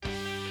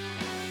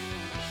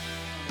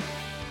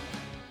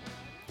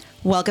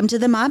Welcome to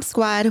the Mob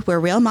Squad.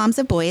 We're real moms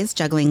of boys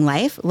juggling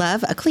life,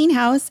 love, a clean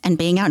house, and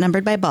being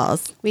outnumbered by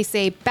balls. We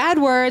say bad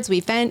words,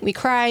 we vent, we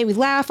cry, we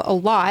laugh a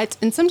lot,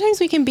 and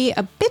sometimes we can be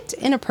a bit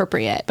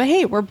inappropriate. But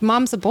hey, we're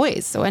moms of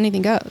boys, so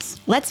anything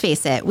goes. Let's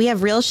face it, we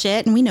have real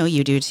shit, and we know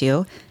you do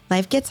too.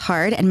 Life gets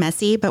hard and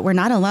messy, but we're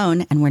not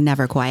alone, and we're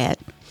never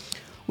quiet.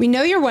 We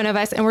know you're one of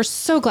us, and we're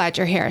so glad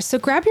you're here. So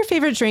grab your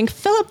favorite drink,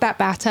 fill up that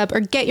bathtub, or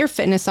get your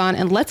fitness on,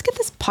 and let's get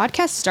this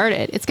podcast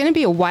started. It's going to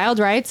be a wild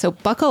ride, so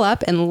buckle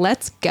up and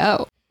let's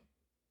go.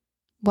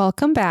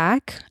 Welcome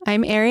back.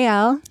 I'm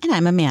Ariel. And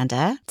I'm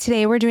Amanda.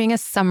 Today we're doing a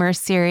summer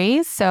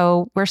series.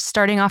 So we're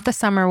starting off the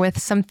summer with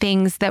some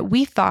things that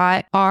we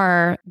thought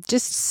are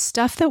just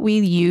stuff that we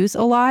use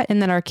a lot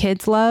and that our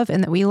kids love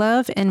and that we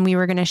love. And we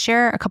were going to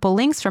share a couple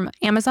links from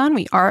Amazon.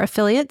 We are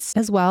affiliates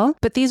as well.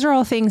 But these are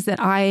all things that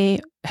I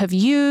have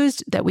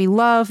used, that we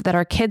love, that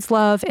our kids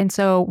love. And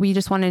so we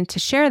just wanted to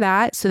share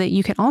that so that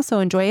you can also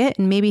enjoy it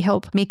and maybe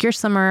help make your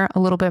summer a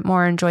little bit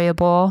more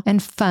enjoyable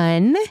and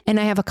fun. And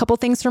I have a couple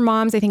things for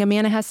moms. I think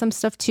Amanda has some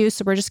stuff too.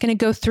 So we're just going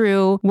to go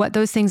through what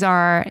those things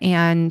are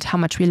and how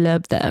much we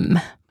love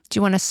them. Do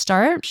you want to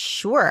start?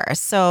 Sure.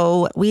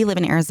 So we live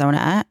in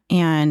Arizona,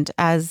 and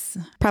as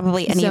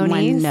probably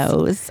anyone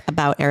knows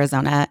about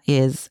Arizona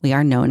is we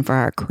are known for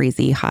our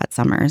crazy hot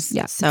summers.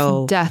 Yeah.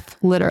 So death,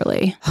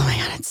 literally. Oh my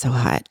God, it's so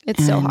hot.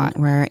 It's so hot.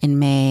 We're in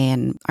May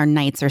and our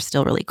nights are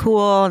still really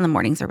cool and the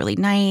mornings are really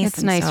nice.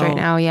 It's nice right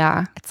now.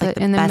 Yeah. It's like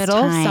in the middle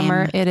of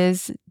summer, it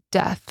is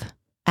death.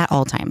 At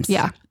all times.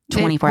 Yeah.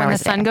 24 hours When the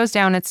sun goes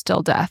down, it's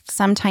still death.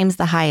 Sometimes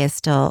the high is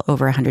still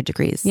over 100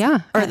 degrees.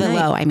 Yeah. Or the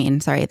low,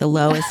 the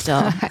low is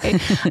still.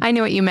 I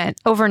knew what you meant.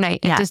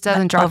 Overnight. It just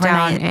doesn't drop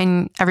down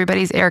and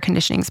everybody's air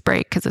conditionings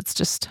break because it's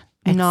just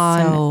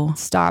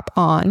non-stop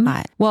on.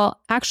 Hot. Well,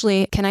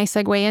 actually, can I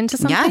segue into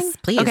something? Yes,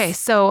 please. Okay,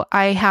 so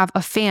I have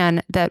a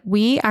fan that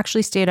we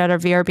actually stayed at our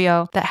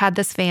VRBO that had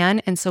this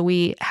fan. And so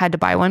we had to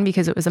buy one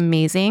because it was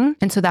amazing.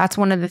 And so that's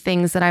one of the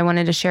things that I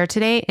wanted to share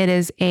today. It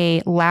is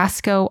a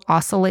Lasko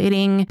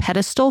oscillating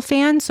pedestal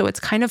fan. So it's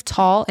kind of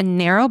tall and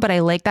narrow, but I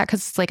like that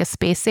because it's like a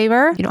space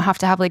saver. You don't have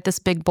to have like this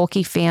big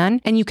bulky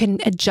fan. And you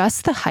can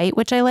adjust the height,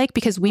 which I like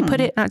because we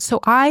put it, so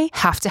I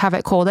have to have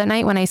it cold at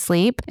night when I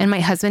sleep. And my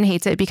husband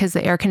hates it because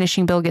the air conditioning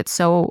bill gets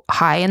so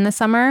high in the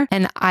summer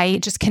and I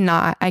just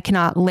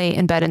cannot lay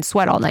in bed and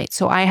sweat all night.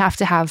 So I have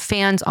to have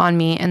fans on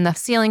me and the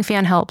ceiling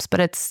fan helps, but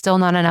it's still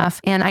not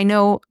enough. And I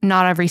know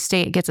not every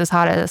state gets as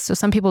hot as this. So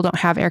some people don't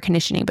have air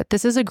conditioning, but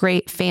this is a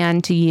great fan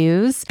to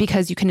use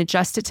because you can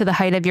adjust it to the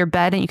height of your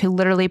bed and you can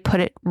literally put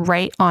it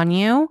right on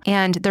you.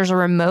 And there's a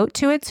remote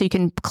to it. So you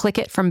can click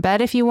it from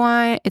bed if you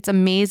want. It's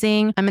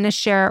amazing. I'm going to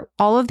share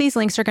all of these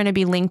links are going to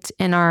be linked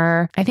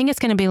I think it's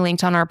going to be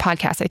linked on our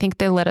podcast. I think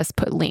they let us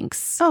put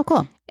links. Oh,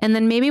 cool. And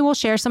then maybe we'll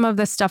share some of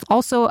this stuff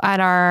also at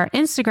our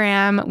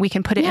Instagram. We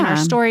can put it in our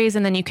stories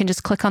and then you can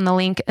just click on the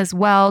link as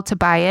well to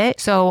buy it.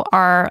 So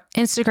our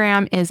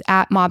Instagram is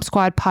at Mob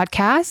Squad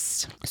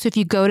Podcast. So if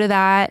you go to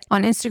that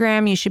on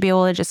Instagram, you should be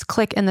able to just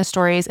click in the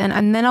stories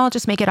and then I'll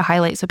just make it a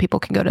highlight so people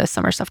can go to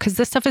summer stuff because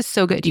this stuff is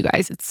so good, you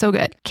guys. It's so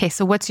good. Okay,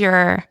 so what's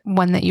your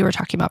one that you were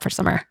talking about for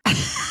summer?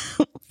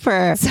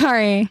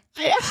 Sorry.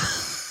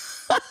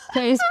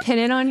 Did I just pin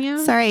it on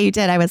you? Sorry, you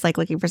did. I was like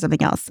looking for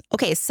something else.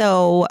 Okay,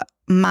 so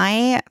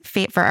my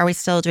are we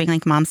still doing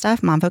like mom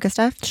focus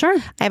stuff? Sure.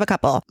 I have a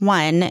couple.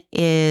 One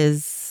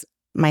is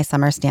my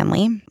summer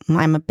Stanley.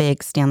 I'm a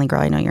big Stanley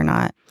girl. I know you're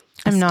not.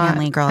 I'm not.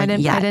 Stanley girl I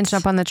didn't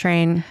jump on the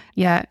train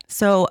yet.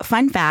 So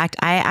fun fact,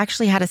 I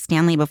actually had a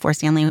Stanley before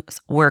Stanleys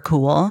were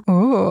cool.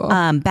 Ooh.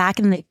 Back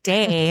in the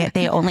day,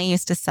 they only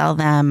used to sell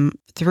them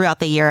throughout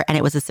the year and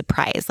it was a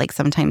surprise. Like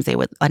sometimes they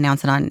would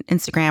announce it on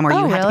Instagram or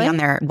you had to be on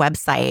their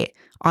website,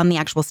 on the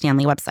actual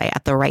Stanley website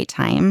at the right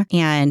time.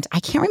 And I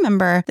can't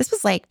remember, this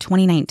was like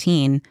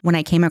 2019 when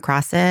I came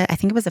across it. I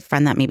think it was a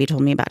friend that maybe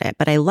told me about it,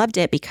 but I loved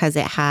it because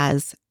it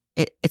has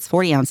it's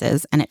 40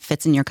 ounces and it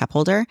fits in your cup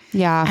holder.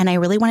 Yeah. And I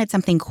really wanted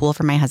something cool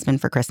for my husband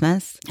for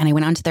Christmas. And I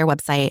went onto their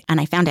website and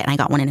I found it and I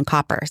got one in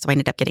copper. So I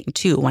ended up getting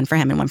two, one for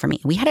him and one for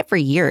me. We had it for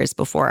years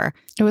before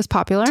it was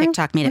popular.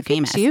 TikTok made it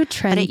famous.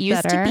 But it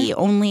used to be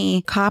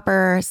only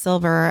copper,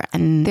 silver,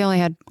 and they only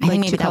had I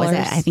think maybe that was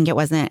it. I think it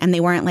wasn't. And they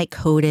weren't like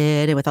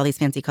coated with all these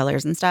fancy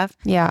colors and stuff.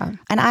 Yeah.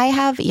 And I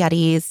have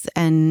Yetis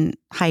and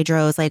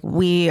hydros. Like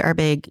we are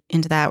big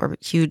into that. We're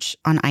huge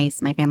on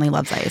ice. My family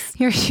loves ice.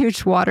 You're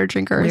huge water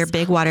drinkers. We're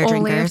big water drinkers.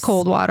 Only of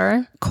cold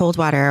water. Cold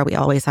water. We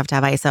always have to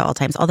have ice at all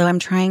times. Although I'm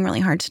trying really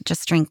hard to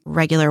just drink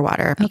regular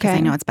water because I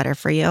know it's better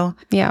for you.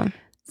 Yeah.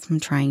 So I'm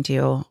trying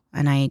to.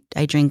 And I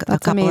drink a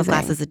couple of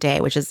glasses a day,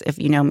 which is, if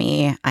you know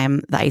me,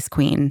 I'm the ice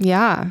queen.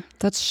 Yeah.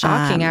 That's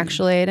shocking,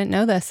 actually. I didn't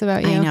know this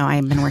about you. I know.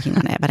 I've been working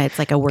on it, but it's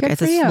like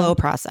it's a slow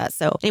process.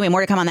 So anyway,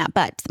 more to come on that.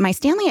 But my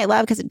Stanley I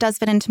love because it does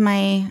fit into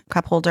my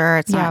cup holder.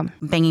 It's not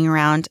banging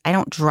around. I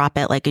don't drop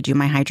it like I do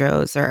my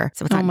hydros so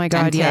it's not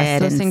God, yes.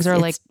 Those things are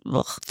like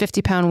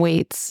 50-pound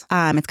weights.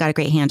 It's got a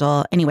great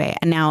handle. Anyway,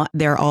 and now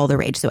they're all the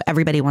rage. So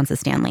everybody wants a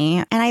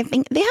Stanley. And I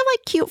think they have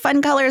like cute,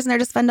 fun colors and they're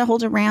just fun to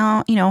hold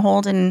around,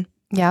 hold and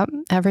Yep.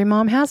 Every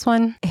mom has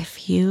one.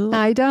 If you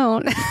I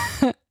don't.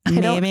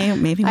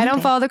 Maybe I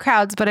don't follow the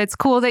crowds, but it's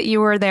cool that you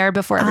were there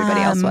before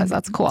everybody else was.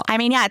 That's cool. I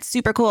mean, yeah, it's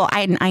super cool.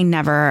 I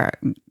never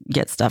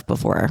get stuff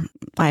before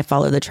I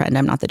follow the trend.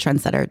 I'm not the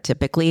trendsetter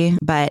typically,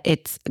 but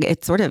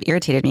it sort of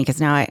irritated me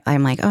because now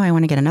I'm like, oh, I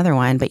want to get another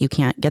one, but you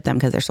can't get them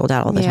because they're sold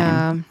out all the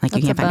time. Like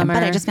you can't find them.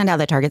 But I just found out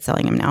that Target's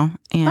selling them now,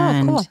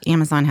 and cool.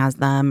 Amazon has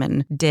them,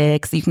 and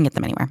Dick's. You can get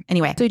them anywhere.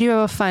 Anyway, so do you have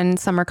a fun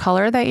summer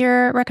color that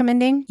you're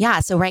recommending? Yeah.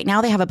 So right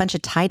now they have a bunch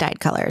of tie-dyed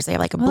colors. They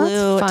have like a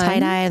blue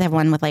tie-dye. They have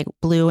one with like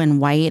blue and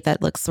white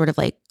that looks sort of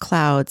like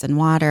clouds and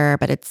water,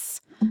 but it's,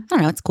 I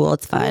don't know. It's cool.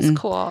 It's fun. It's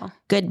cool.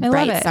 Good,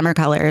 bright summer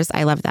colors.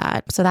 I love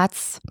that. So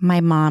that's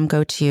my mom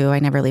go-to. I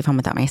never leave home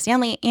without my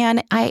Stanley.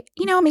 And I,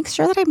 make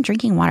sure that I'm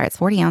drinking water. It's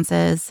 40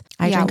 ounces.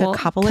 I drink a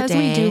couple a day. Because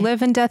we do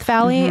live in Death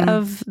Valley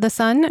of the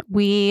sun,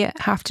 we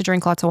have to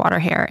drink lots of water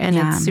here. And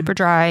it's super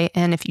dry.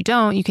 And if you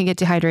don't, you can get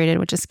dehydrated,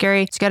 which is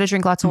scary. So you got to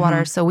drink lots of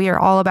water. So we are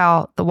all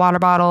about the water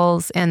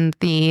bottles and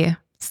the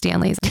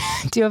Stanleys.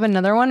 Do you have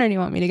another one or do you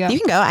want me to go? You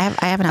can go.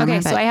 I have an Okay,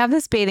 so I have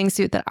this bathing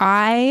suit that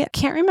I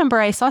can't remember.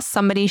 I saw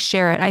somebody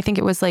share it. I think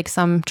it was like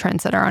some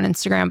trendsetter on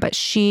Instagram, but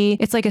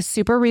it's like a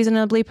super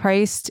reasonably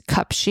priced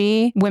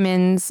Cupshe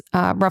women's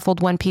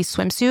ruffled one-piece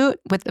swimsuit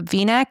with a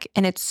V-neck,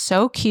 and it's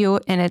so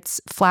cute and it's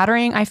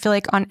flattering, I feel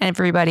like, on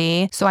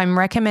everybody. So I'm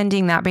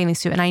recommending that bathing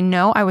suit. And I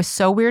know I was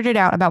so weirded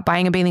out about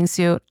buying a bathing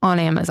suit on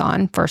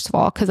Amazon, first of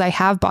all, because I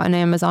have bought on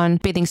Amazon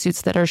bathing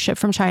suits that are shipped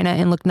from China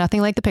and look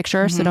nothing like the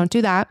picture. So don't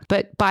do that.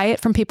 But buy it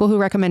from people who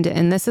recommend it.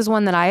 And this is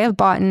one that I have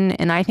bought in,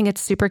 and I think it's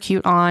super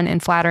cute on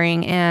and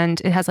flattering. And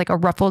it has like a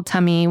ruffled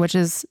tummy, which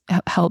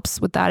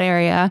helps with that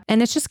area.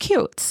 And it's just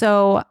cute.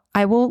 So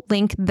I will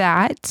link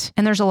that.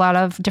 And there's a lot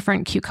of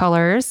different cute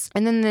colors.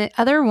 And then the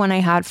other one I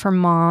had for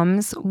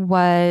moms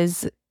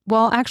was,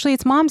 well, actually,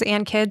 it's moms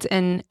and kids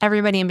and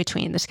everybody in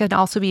between. This can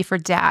also be for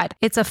dad.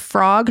 It's a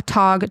Frog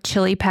Tog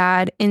Chili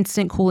Pad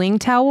instant cooling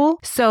towel.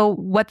 So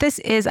what this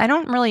is, I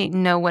don't really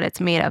know what it's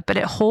made of, but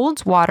it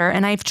holds water.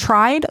 And I've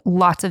tried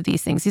lots of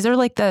these things. These are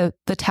like the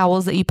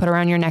towels that you put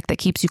around your neck that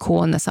keeps you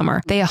cool in the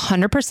summer. They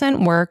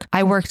 100% work.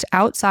 I worked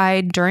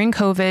outside during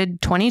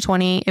COVID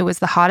 2020. It was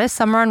the hottest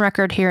summer on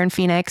record here in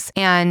Phoenix.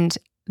 And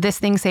this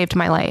thing saved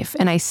my life,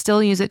 and I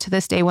still use it to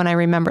this day when I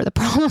remember. The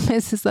problem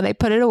is that I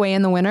put it away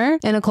in the winter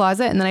in a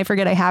closet, and then I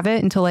forget I have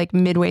it until like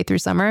midway through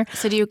summer.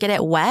 So do you get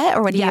it wet,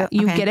 or what do you? Yeah,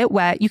 you get it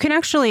wet. You can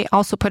actually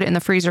also put it in the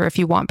freezer if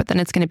you want, but then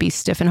it's going to be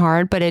stiff and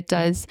hard. But it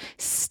does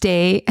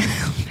stay.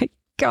 Oh my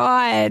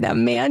God,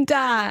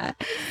 Amanda.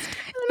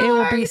 It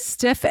will be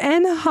stiff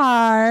and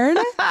hard,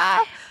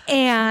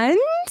 and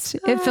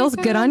it feels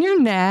good on your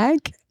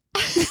neck.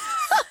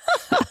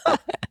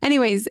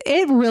 Anyways,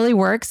 it really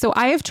works. So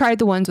I have tried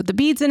the ones with the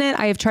beads in it.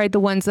 I have tried the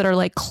ones that are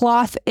like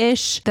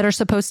cloth-ish that are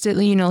supposed to,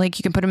 like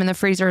you can put them in the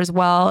freezer as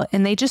well.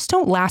 And they just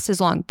don't last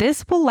as long.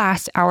 This will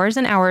last hours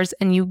and hours.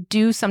 And you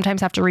do sometimes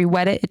have to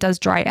re-wet it. It does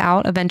dry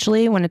out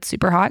eventually when it's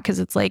super hot because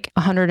it's like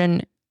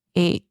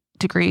 108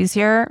 degrees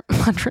here.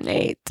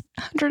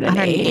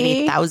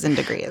 180,000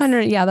 degrees.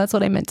 Yeah, that's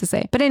what I meant to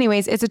say. But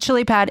anyways, it's a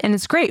chili pad and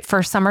it's great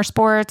for summer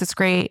sports. It's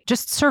great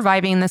just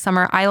surviving the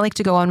summer. I like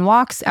to go on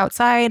walks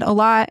outside a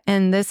lot,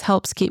 and this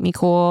helps keep me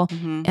cool.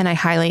 And I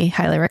highly,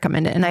 highly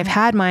recommend it. And I've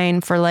had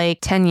mine for like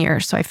 10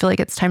 years. So I feel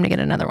like it's time to get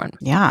another one.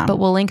 Yeah. But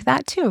we'll link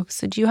that too.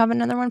 So do you have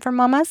another one for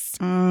mamas?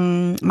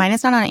 Mine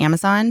is not on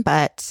Amazon,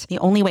 but the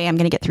only way I'm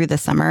going to get through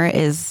this summer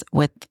is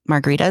with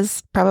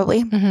margaritas,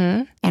 probably.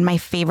 And my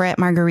favorite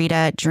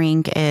margarita drink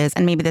is,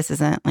 and maybe this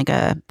isn't like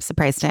a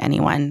surprise to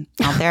anyone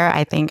out there,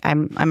 I think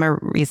I'm a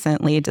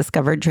recently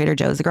discovered Trader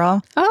Joe's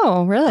girl.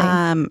 Oh, really?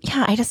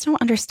 Yeah, I just don't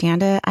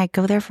understand it. I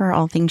go there for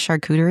all things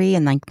charcuterie,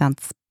 and like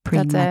that's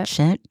pretty much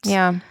it.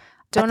 Yeah.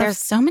 But there's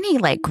so many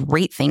like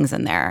great things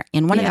in there.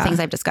 And one of the things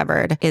I've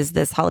discovered is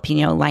this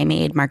jalapeno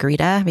limeade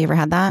margarita. Have you ever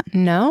had that?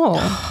 No.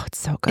 Oh, it's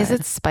so good. Is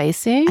it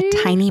spicy? A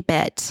tiny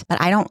bit,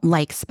 but I don't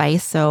like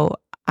spice, so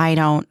I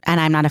don't,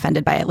 and I'm not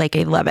offended by it. Like,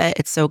 I love it.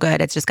 It's so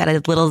good. It's just got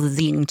a little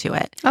zing to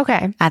it.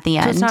 Okay. At the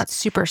end. So it's not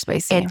super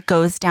spicy. It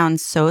goes down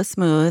so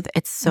smooth.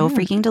 It's so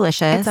freaking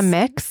delicious. It's a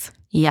mix?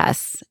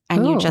 Yes.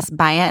 And you just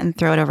buy it and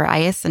throw it over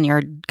ice and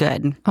you're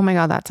good. Oh my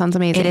God, that sounds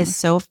amazing. It is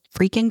so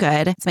freaking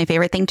good. It's my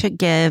favorite thing to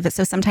give.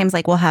 So sometimes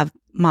like we'll have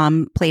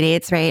mom play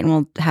dates, right? And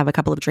we'll have a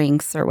couple of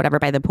drinks or whatever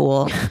by the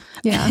pool.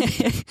 Yeah.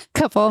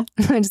 Couple.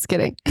 I'm just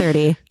kidding.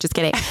 30. Just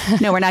kidding.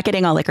 No, we're not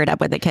getting all liquored up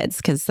with the kids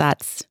because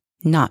that's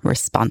not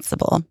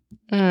responsible.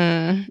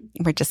 We're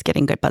just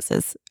getting good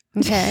buzzes.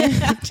 Okay.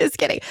 Just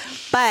kidding.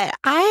 But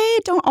I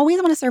don't always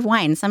want to serve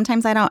wine.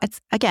 Sometimes I don't. It's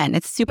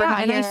super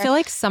hot and here. I feel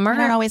like summer, I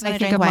don't always want to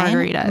drink wine.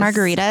 Margaritas.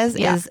 Margaritas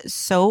is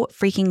so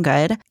freaking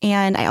good.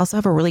 And I also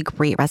have a really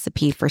great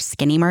recipe for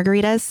skinny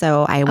margaritas.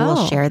 So I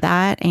will share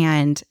that.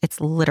 And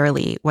it's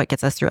literally what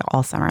gets us through it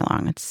all summer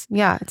long. It's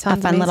it sounds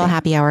a fun little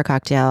happy hour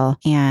cocktail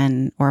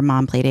or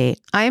mom play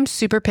date. I am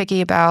super picky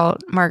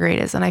about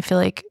margaritas, and I feel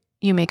like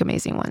you make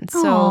amazing ones.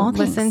 So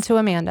listen to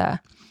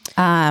Amanda.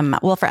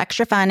 Well, for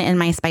extra fun in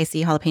my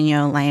spicy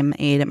jalapeno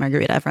limeade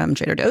margarita from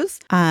Trader Joe's,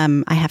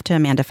 I have to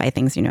Amandify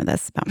things. You know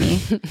this about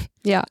me.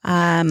 Yeah.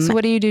 So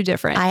what do you do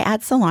different? I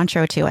add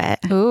cilantro to it.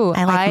 Ooh,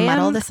 I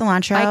muddle the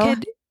cilantro. I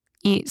could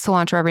eat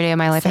cilantro every day of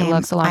my life. Same. I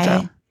love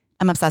cilantro.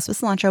 I'm obsessed with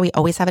cilantro. We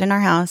always have it in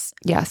our house.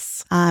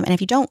 Yes. And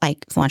if you don't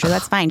like cilantro,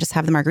 that's fine. Just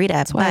have the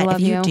margarita. But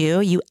if you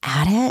do, you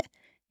add it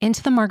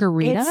into the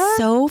margarita. It's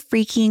so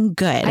freaking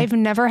good. I've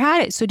never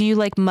had it. So do you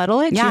like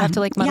muddle it? Yeah. Do you have to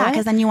like muddle it? Yeah,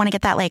 because then you want to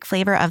get that like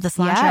flavor of the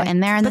cilantro in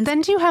there. And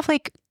then do you have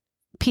like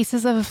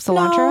pieces of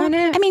cilantro in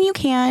it? I mean, you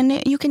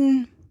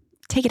can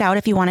take it out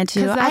if you wanted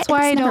to. That's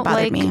why I don't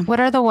like, what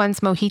are the ones,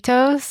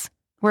 mojitos?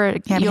 Where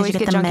you always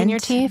get junk in your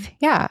teeth?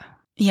 Yeah.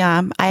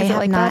 Yeah, I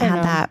have not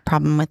had that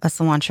problem with the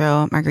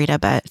cilantro margarita,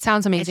 but it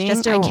sounds amazing.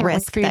 It's just a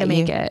risk for you to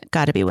make it.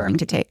 Got to be willing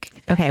to take.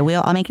 Okay,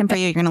 I'll make them for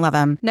you. You're gonna love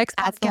them. Next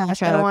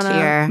podcast, I want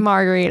a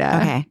margarita.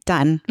 Okay,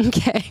 done.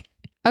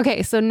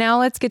 Okay, so now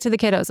let's get to the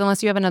kiddos,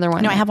 unless you have another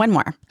one. No, I have one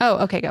more.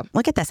 Oh, okay, go.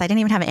 Look at this. I didn't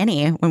even have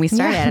any when we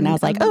started, and I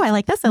was like, oh, I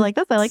like this. I like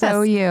this. I like this.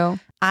 So you.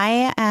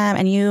 I am,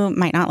 and you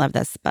might not love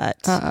this, but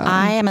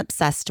I am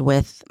obsessed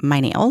with my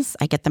nails.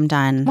 I get them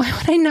done. Why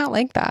would I not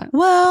like that?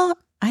 Well,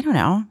 I don't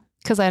know.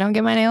 Because I don't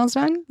get my nails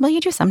done? Well,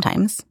 you do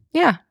sometimes.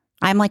 Yeah.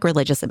 I'm like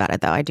religious about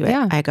it though. I do it.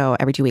 Yeah. I go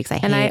every 2 weeks.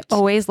 I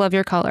always love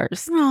your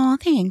colors. Oh,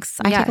 thanks.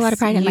 I take a lot of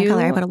pride in my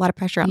color. I put a lot of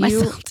pressure on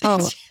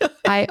myself.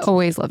 I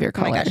always love your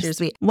colors. Oh my gosh, you're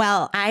sweet.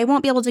 Well, I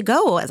won't be able to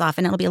go as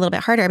often. It'll be a little bit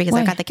harder because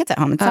I've got the kids at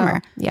home in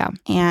summer. Yeah.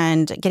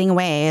 And getting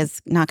away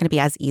is not going to be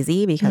as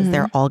easy because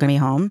they're all going to be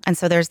home. And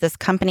so there's this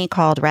company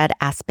called Red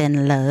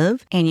Aspen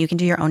Love, and you can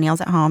do your own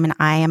nails at home. And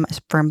I am a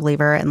firm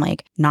believer in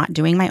like not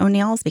doing my own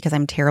nails because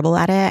I'm terrible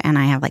at it. And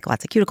I have like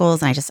lots of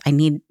cuticles and I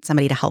need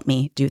somebody to help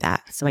me do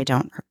that so I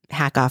don't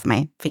hack off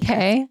my feet.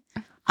 Okay.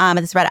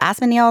 This Red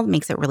Aspen nail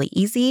makes it really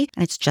easy.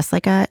 And it's just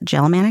like a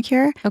gel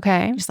manicure.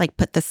 Okay. Just like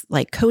put this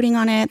like coating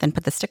on it, then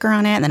put the sticker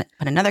on it, and then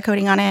put another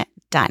coating on it.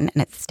 Done.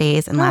 And it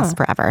stays and lasts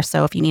forever.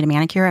 So if you need a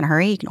manicure in a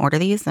hurry, you can order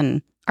these.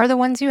 And are the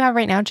ones you have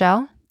right now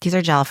gel? These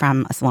are gel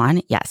from a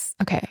salon. Yes.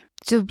 Okay.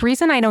 So the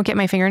reason I don't get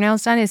my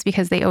fingernails done is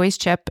because they always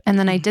chip. And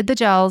then I did the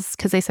gels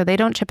because they said they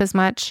don't chip as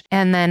much.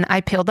 And then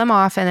I peeled them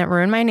off and it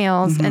ruined my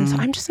nails. And so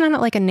I'm just not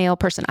like a nail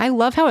person. I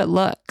love how it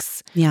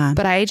looks. Yeah.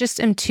 But I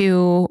just am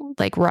too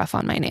like rough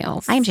on my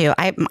nails. I am too.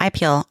 I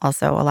peel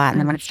also a lot.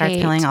 And then when it starts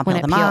peeling, I'll peel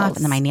them off.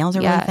 And then my nails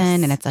are really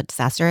thin and it's a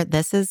disaster.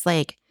 This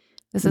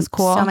is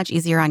cool. So much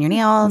easier on your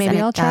nails.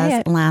 Maybe I'll try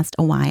it. Last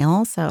a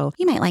while. So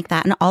you might like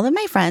that. And all of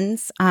my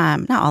friends,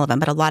 not all of them,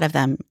 but a lot of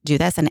them do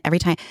this. And every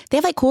time they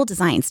have like cool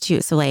designs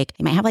too. So like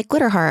they might have like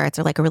glitter hearts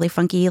or like a really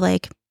funky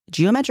like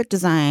geometric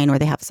design, or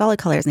they have solid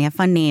colors and they have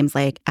fun names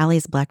like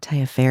Allie's Black Tie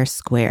Affair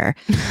Square.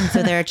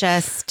 So they're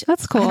just,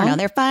 that's cool. I don't know,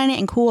 they're fun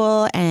and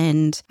cool.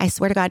 And I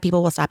swear to God,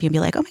 people will stop you and be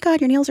like, oh my God,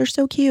 your nails are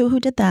so cute.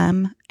 Who did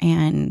them?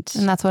 And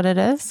that's what it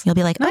is. You'll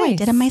be like, oh, I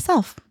did them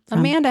myself.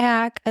 Amanda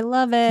hack. I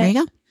love it. There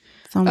you go.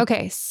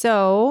 Okay,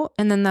 so,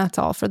 and then that's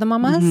all for the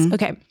mamas.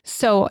 Okay,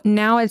 so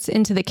now it's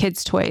into the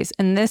kids' toys.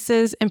 And this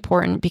is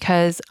important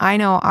because I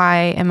know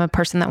I am a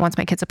person that wants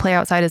my kids to play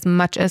outside as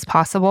much as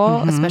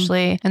possible,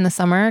 especially in the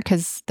summer,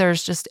 because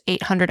there's just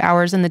 800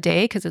 hours in the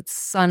day because it's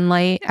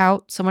sunlight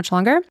out so much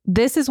longer.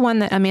 This is one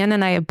that Amanda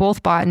and I have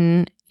both bought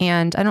in.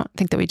 And I don't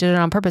think that we did it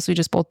on purpose. We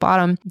just both bought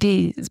them.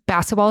 These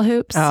basketball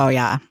hoops. Oh,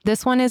 yeah.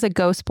 This one is a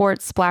Go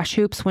Sports Splash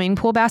Hoop swimming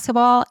pool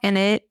basketball, and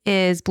it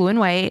is blue and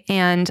white.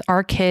 And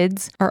our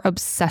kids are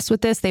obsessed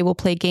with this. They will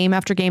play game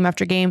after game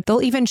after game.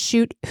 They'll even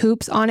shoot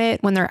hoops on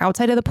it when they're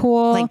outside of the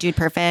pool. Like Dude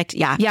Perfect.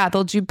 Yeah. Yeah,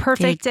 they'll Dude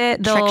Perfect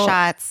it. Trick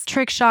shots.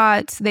 Trick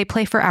shots. They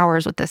play for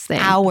hours with this thing.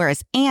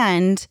 Hours.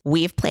 And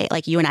we've played,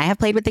 like you and I have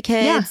played with the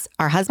kids. Yeah.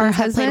 Our husbands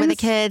have played with the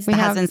kids. The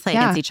husbands play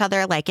against each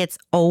other. Like it's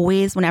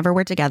always, whenever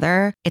we're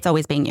together, it's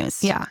always being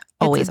used. Yeah.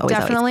 Always.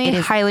 Definitely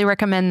highly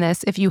recommend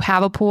this. If you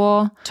have a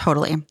pool.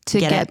 Totally. To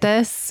get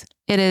this.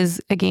 It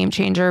is a game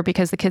changer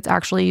because the kids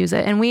actually use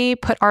it. And we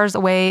put ours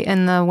away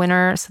in the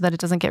winter so that it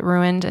doesn't get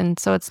ruined. And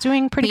so it's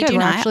doing pretty good.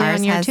 We're actually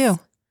on year 2.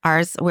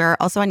 Ours, we're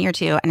also on year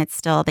 2, and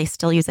they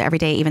still use it every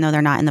day, even though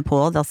they're not in the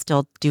pool. They'll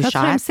still do shots.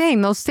 That's what I'm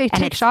saying. They'll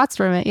take shots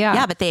from it. Yeah.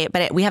 Yeah,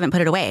 but we haven't put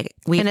it away.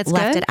 We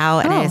left it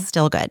out, and it is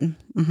still good.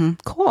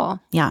 Cool.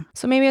 Yeah.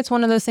 So maybe it's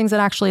one of those things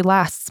that actually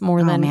lasts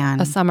more than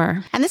a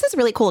summer. And this is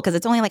really cool because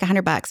it's only like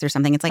 $100 or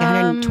something. It's like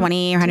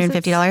 $120 or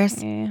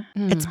 $150.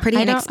 It's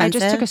pretty inexpensive. I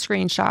just took a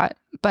screenshot,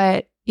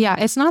 but yeah,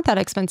 it's not that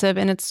expensive,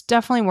 and it's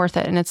definitely worth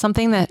it. And it's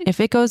something that if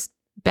it goes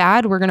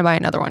bad, we're going to buy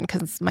another one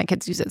because my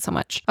kids use it so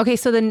much. Okay,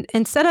 so then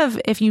instead of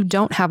if you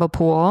don't have a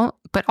pool,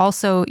 but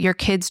also your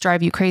kids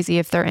drive you crazy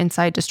if they're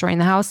inside destroying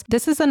the house,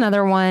 this is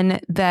another one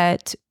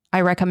that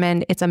I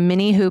recommend. It's a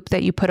mini hoop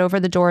that you put over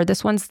the door.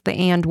 This one's the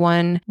and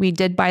one. We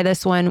did buy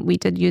this one. We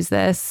did use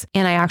this,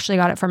 and I actually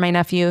got it for my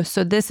nephew.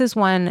 So this is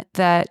one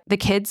that the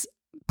kids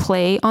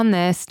play on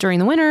this during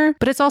the winter,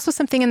 but it's also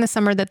something in the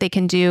summer that they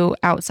can do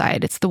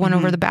outside. It's the one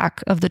over the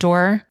back of the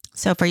door.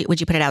 So would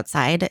you put it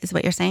outside is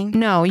what you're saying?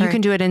 No, you can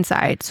do it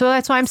inside. So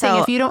that's why I'm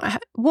saying if you don't,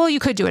 you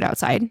could do it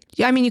outside.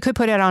 I mean, you could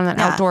put it on an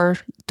outdoor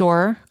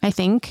door, I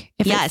think.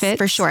 If it fits.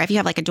 For sure. If you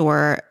have like a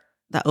door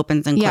that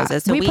opens and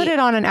closes. So we put it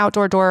on an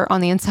outdoor door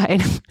on the inside.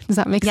 Does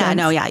that make sense? Yeah,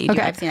 no, yeah. You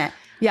do. I've seen it.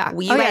 Yeah.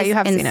 You guys you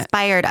have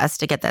inspired us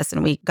to get this.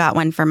 And we got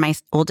one from my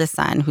oldest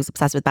son who's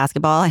obsessed with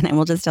basketball. And I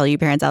will just tell you,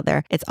 parents out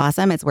there, it's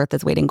awesome. It's worth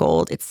its weight in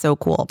gold. It's so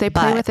cool. They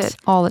play with it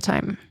all the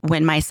time.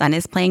 When my son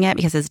is playing it,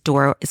 because his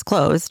door is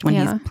closed when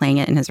he's playing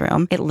it in his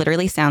room, it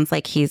literally sounds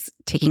like he's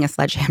taking a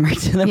sledgehammer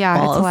to the balls.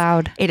 Yeah, it's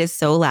loud. It is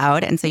so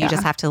loud. And so you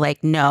just have to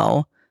like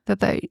know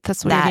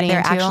that's what you're getting they're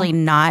into. Actually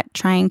not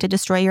trying to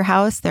destroy your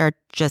house. They're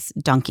just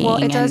dunking.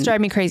 Well, it does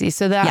drive me crazy.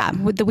 So that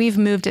we've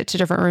moved it to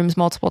different rooms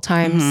multiple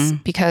times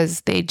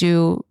because they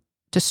do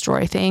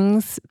destroy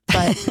things,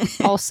 but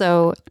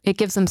also it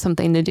gives them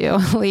something to do.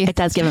 At least. It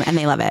does give them, and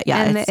they love it.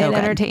 Yeah, and it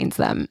entertains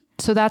them.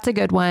 So that's a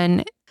good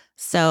one.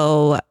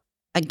 So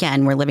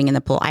again, we're living in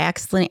the pool.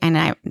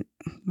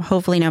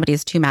 Hopefully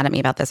nobody's too mad at me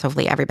about this.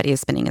 Hopefully everybody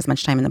is spending as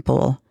much time in the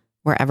pool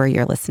wherever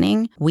you're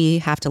listening. We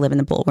have to live in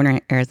the pool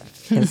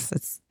because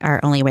it's our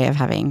only way of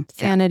having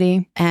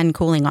sanity and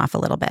cooling off a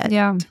little bit.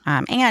 Yeah.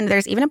 And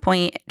there's even a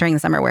point during the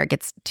summer where it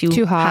gets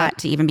too hot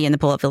to even be in the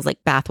pool. It feels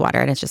like bath water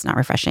and it's just not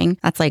refreshing.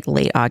 That's like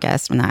late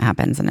August when that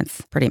happens and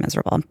it's pretty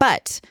miserable.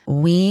 But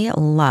we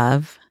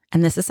love,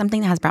 and this is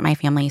something that has brought my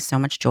family so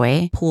much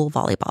joy, pool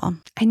volleyball.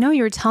 I know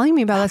you were telling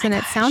me about this and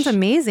it sounds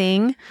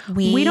amazing.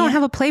 We don't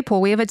have a play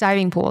pool. We have a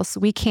diving pool, so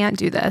we can't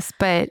do this.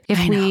 But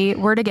if we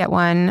were to get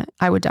one,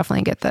 I would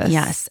definitely get this.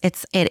 Yes,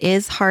 it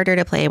is harder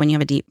to play when you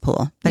have a deep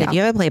pool. But if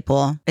you have a play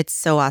pool, it's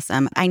so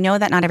awesome. I know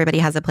that not everybody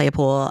has a play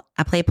pool.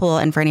 A play pool,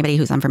 and for anybody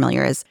who's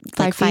unfamiliar, is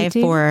like 5,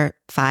 4,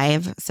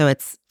 5. So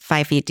it's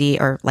 5 feet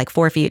deep, or like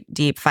 4 feet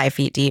deep, 5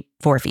 feet deep,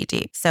 4 feet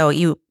deep. So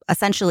you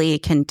essentially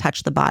can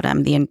touch the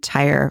bottom the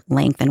entire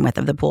length and width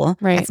of the pool.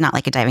 Right. It's not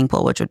like a diving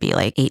pool, which would be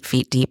like 8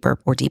 feet deep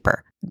or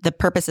deeper. The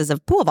purposes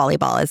of pool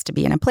volleyball is to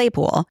be in a play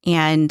pool.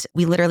 And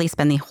we literally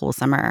spend the whole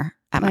summer.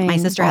 My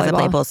sister has a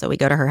play pool, so we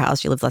go to her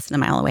house. She lives less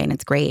than a mile away and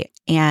it's great.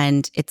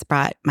 And it's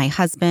brought my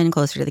husband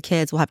closer to the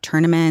kids. We'll have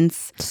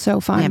tournaments.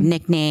 So fun. We have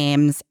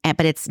nicknames,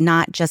 but it's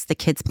not just the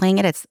kids playing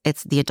it.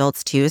 It's the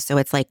adults too. So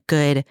it's like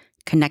good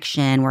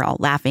connection. We're all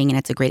laughing and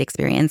it's a great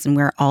experience. And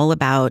we're all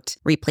about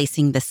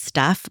replacing the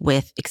stuff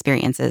with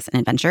experiences and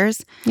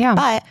adventures. Yeah.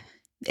 But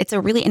it's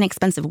a really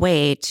inexpensive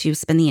way to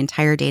spend the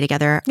entire day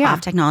together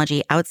off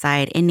technology,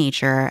 outside in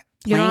nature.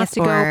 You don't have to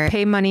go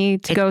pay money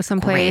to go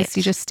someplace. Great.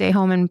 You just stay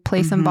home and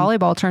play some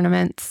volleyball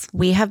tournaments.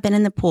 We have been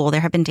in the pool.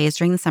 There have been days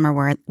during the summer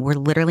where we're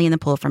literally in the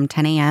pool from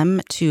 10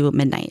 a.m. to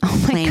midnight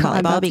playing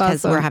volleyball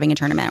because we're having a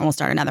tournament and we'll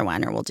start another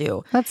one or we'll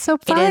do. That's so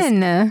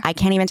fun. I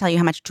can't even tell you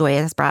how much joy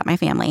it has brought my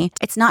family.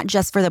 It's not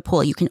just for the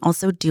pool. You can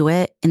also do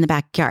it in the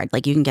backyard.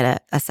 Like you can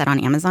get a set on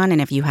Amazon, and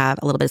if you have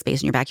a little bit of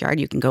space in your backyard,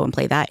 you can go and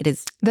play that. It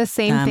is the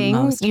same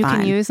thing you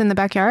can use in the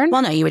backyard?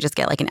 Well, no, you would just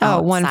get like an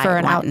outside one for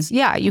an out.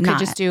 Yeah, you could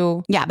just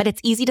do. Yeah, but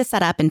it's easy to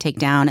set up and take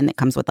down. And it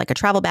comes with like a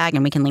travel bag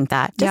and we can link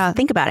that. Just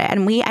think about it.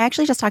 And I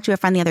actually just talked to a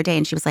friend the other day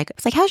and she was like,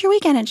 how's your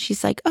weekend? And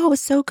she's like, oh, it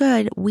was so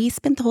good. We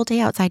spent the whole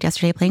day outside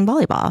yesterday playing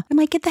volleyball. I'm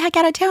like, get the heck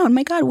out of town.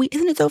 My God,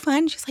 isn't it so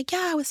fun? She's like,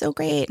 yeah, it was so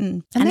great.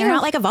 And they're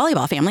not like a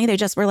volleyball family. They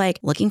just were like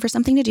looking for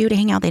something to do to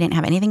hang out. They didn't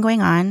have anything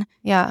going on.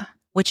 Yeah.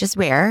 Which is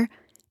rare.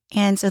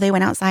 And so they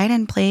went outside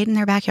and played in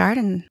their backyard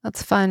and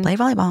that's fun. Played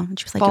volleyball. And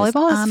she was like,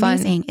 volleyball is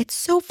amazing. Fun. It's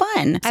so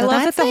fun. I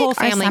love that the whole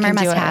family can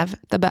do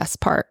it. The best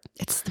part.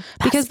 It's the best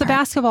because the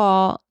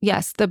basketball,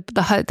 yes, the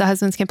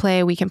husbands can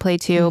play, we can play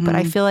too, but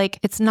I feel like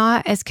it's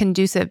not as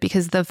conducive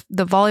because the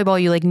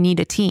volleyball, you like need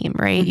a team,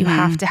 right? You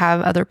have to have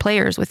other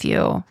players with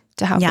you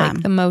to have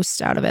like the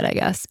most out of it, I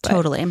guess. But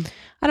totally.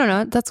 I don't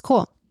know. That's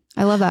cool.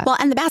 I love that. Well,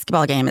 and the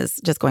basketball game is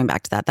just going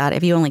back to that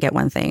if you only get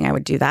one thing, I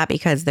would do that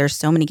because there's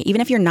so many,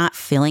 even if you're not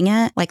feeling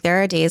it, like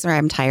there are days where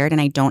I'm tired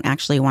and I don't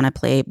actually want to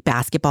play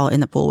basketball in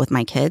the pool with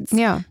my kids.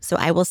 Yeah. So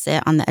I will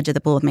sit on the edge of the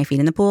pool with my feet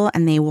in the pool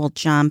and they will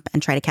jump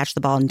and try to catch the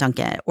ball and dunk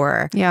it.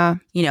 Or,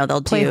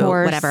 they'll play do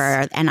horse.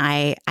 Whatever. And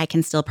I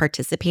can still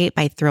participate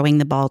by throwing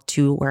the ball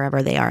to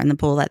wherever they are in the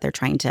pool that they're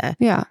trying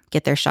to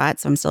get their shot.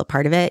 So I'm still a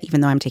part of it,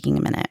 even though I'm taking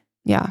a minute.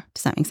 Yeah.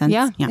 Does that make sense?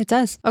 Yeah, it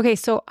does. Okay.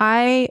 So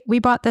we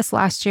bought this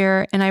last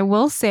year and I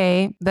will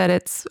say that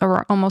it's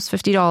almost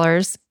 $50.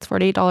 It's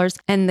 $48.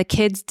 And the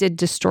kids did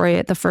destroy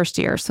it the first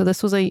year. So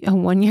this was a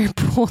 1-year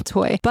pool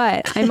toy,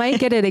 but I might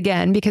get it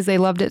again because they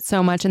loved it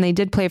so much and they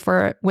did play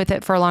with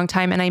it for a long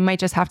time. And I might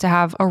just have to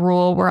have a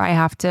rule where I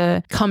have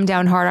to come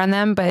down hard on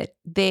them, but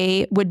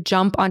they would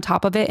jump on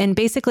top of it. And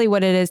basically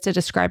what it is, to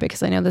describe it,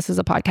 because I know this is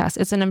a podcast,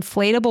 it's an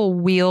inflatable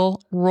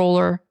wheel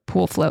roller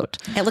pool float.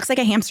 It looks like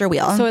a hamster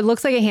wheel. So it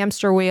looks like a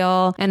hamster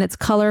wheel and it's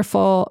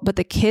colorful, but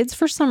the kids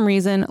for some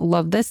reason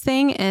love this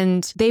thing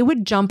and they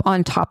would jump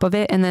on top of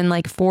it and then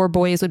like 4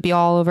 boys would be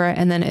all over it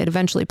and then it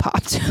eventually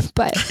popped.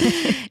 But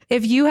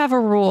if you have a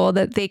rule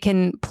that they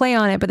can play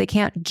on it, but they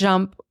can't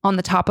jump on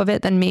the top of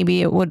it, then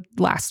maybe it would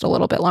last a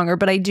little bit longer.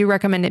 But I do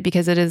recommend it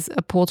because it is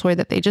a pool toy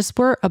that they just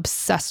were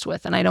obsessed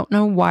with. And I don't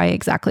know why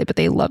exactly, but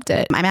they loved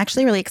it. I'm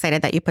actually really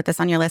excited that you put this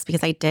on your list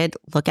because I did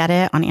look at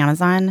it on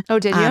Amazon. Oh,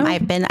 did you?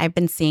 I've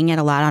been seeing it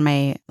a lot on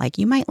my, like,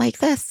 you might like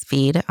this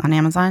feed on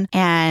Amazon.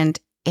 And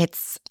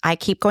I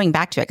keep going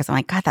back to it because I'm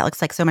like, God, that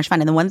looks like so much fun.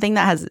 And the one thing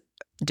that has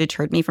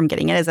deterred me from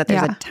getting it is that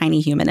there's a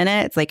tiny human in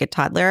it. It's like a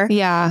toddler.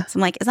 Yeah. So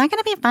I'm like, is that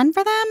going to be fun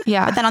for them?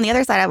 Yeah. But then on the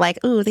other side, I'm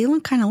like, ooh, they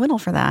look kind of little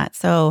for that.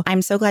 So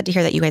I'm so glad to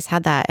hear that you guys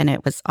had that and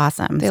it was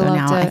awesome. They so loved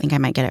now it. I think I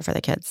might get it for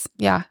the kids.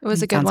 Yeah, it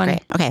was a good one.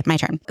 Great. Okay, my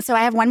turn. So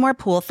I have one more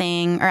pool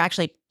thing, or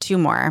actually 2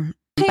 more.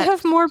 I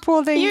have more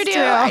pool things. You do. Too.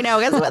 I know.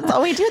 That's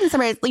all we do in the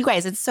summer. You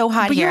guys, it's so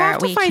hot but here. You have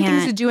to find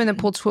things to do in the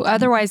pool too.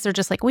 Otherwise, they're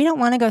just like, we don't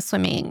want to go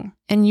swimming.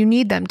 And you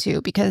need them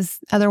to because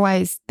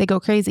otherwise they go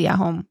crazy at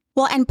home.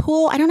 Well, and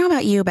pool, I don't know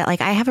about you, but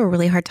like I have a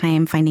really hard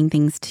time finding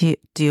things to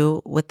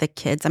do with the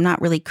kids. I'm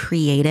not really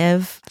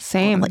creative.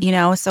 Same. You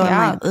know, so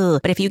I'm like, ugh.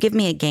 But if you give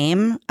me a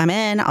game, I'm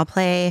in, I'll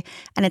play.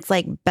 And it's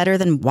like better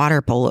than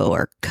water polo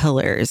or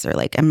colors or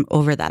like I'm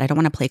over that. I don't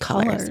want to play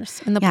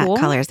colors. In the pool?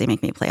 Colors, they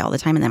make me play all the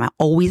time. And then I'm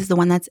always the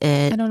one that's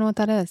it. I don't know what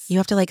that is. You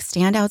have to like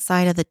stand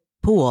outside of the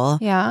pool.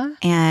 Yeah.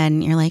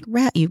 And you're like,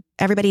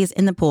 everybody's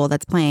in the pool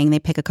that's playing. They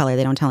pick a color.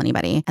 They don't tell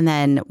anybody. And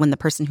then when the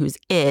person who's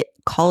it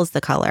calls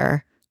the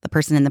color, the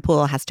person in the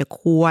pool has to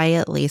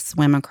quietly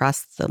swim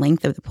across the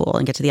length of the pool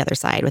and get to the other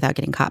side without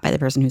getting caught by the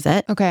person who's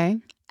it. Okay.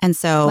 And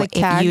so like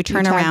if you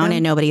turn around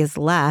and nobody is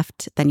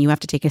left, then you have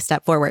to take a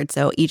step forward.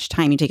 So each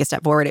time you take a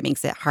step forward, it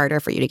makes it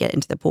harder for you to get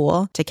into the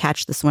pool to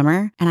catch the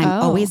swimmer. And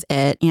I'm always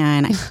it.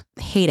 And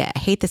I hate it. I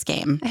hate this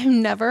game. I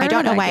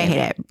don't know why I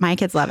hate it. My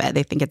kids love it.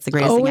 They think it's the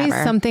greatest thing ever.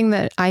 Always something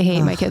that I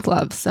hate my kids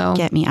love. So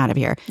get me out of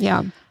here.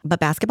 Yeah. But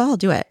basketball, I'll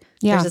do it.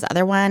 Yeah. There's this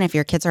other one. If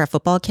your kids are a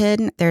football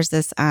kid, there's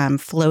this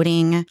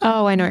floating.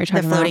 Oh, I know what you're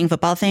talking about. The floating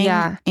football thing.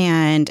 Yeah.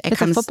 And it's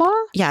comes. A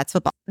football? Yeah, it's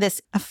football.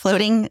 A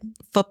floating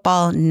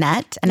football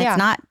net. And it's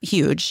not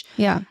huge.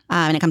 Yeah.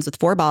 And it comes with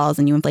 4 balls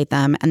and you inflate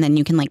them. And then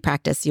you can like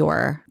practice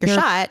your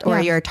shot or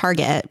your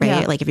target,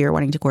 right? Yeah. Like if you're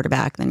wanting to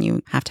quarterback, then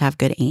you have to have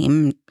good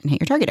aim and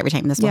hit your target every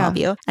time. This will help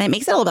you. And it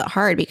makes it a little bit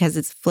hard because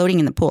it's floating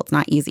in the pool. It's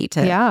not easy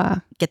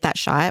to get that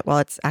shot while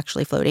it's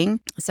actually floating.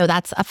 So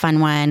that's a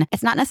fun one.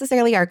 It's not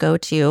necessarily our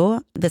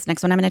go-to. This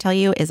next one I'm going to tell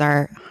you is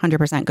our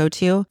 100%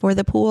 go-to for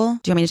the pool.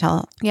 Do you want me to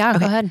tell? Yeah, okay.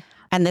 Go ahead.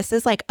 And this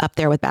is like up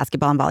there with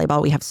basketball and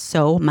volleyball. We have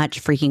so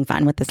much freaking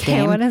fun with this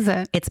game. What is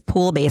it? It's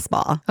pool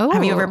baseball. Oh.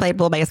 Have you ever played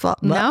pool baseball?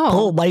 No.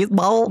 Pool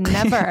baseball?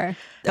 Never.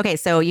 Okay,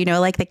 so you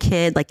know like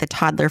the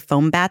toddler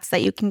foam bats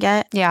that you can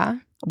get? Yeah.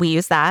 We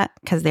use that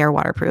because they're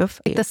waterproof.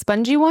 Like the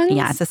spongy ones?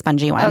 Yeah, it's a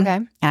spongy one. Okay.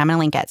 And I'm going to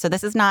link it. So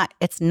this is not,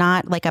 it's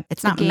not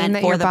meant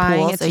for the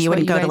pool. So you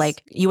wouldn't go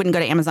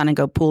to Amazon and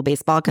go pool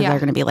baseball because they're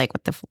going to be like,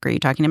 what the fuck are you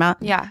talking about?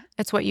 Yeah.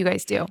 It's what you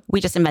guys do. We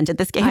just invented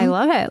this game. I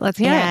love it. Let's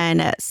hear it.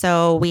 And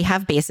so we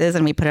have bases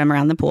and we put them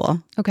around the pool.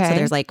 Okay. So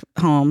there's like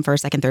home,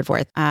 first, second, third,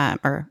 fourth.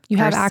 Or you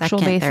have actual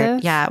bases?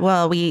 Third. Yeah.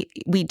 Well, we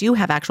do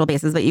have actual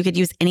bases, but you could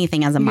use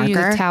anything as a marker. You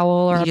use a towel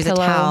or a pillow. Use a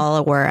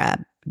towel or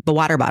the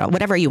water bottle,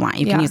 whatever you want.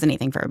 You can use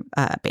anything for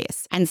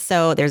base. And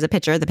so there's a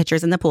pitcher. The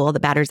pitcher's in the pool. The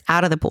batter's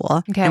out of the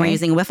pool. Okay. And we're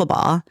using a wiffle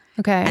ball.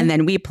 Okay. And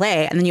then we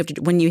play. And then you have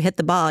to, when you hit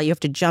the ball, you have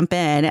to jump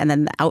in. And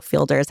then the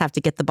outfielders have to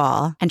get the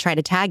ball and try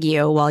to tag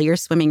you while you're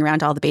swimming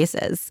around all the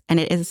bases. And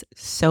it is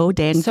so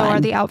dang fun. So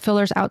are the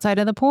outfielders outside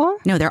of the pool?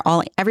 No,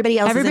 everybody's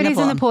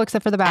in the pool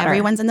except for the batter.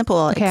 Everyone's in the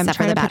pool except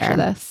for the batter. I'm trying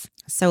to picture this.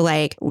 So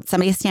like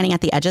somebody's standing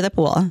at the edge of the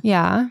pool.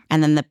 Yeah.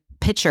 And then the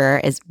pitcher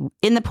is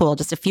in the pool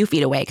just a few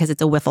feet away because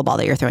it's a wiffle ball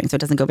that you're throwing, so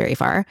it doesn't go very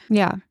far.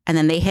 Yeah. And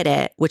then they hit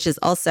it, which is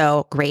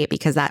also great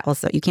because that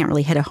also, you can't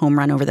really hit a home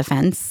run over the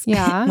fence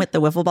with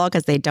the wiffle ball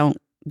because they don't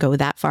go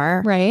that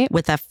far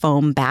with a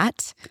foam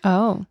bat.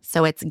 Oh.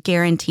 So it's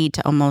guaranteed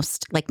to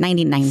almost like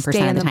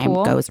 99% of the time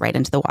goes right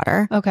into the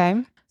water.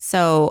 Okay.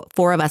 So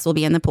 4 of us will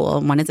be in the pool.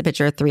 1 is a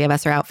pitcher, 3 of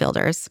us are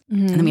outfielders.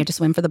 Mm-hmm. And then we have to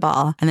swim for the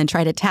ball and then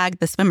try to tag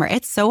the swimmer.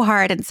 It's so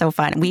hard and so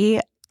fun.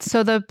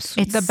 So the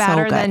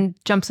batter then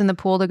jumps in the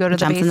pool to go to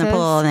the bases? Jumps in the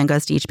pool and then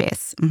goes to each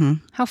base.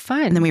 Mm-hmm. How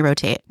fun. And then we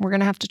rotate. We're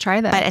going to have to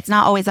try that. But it's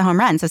not always a home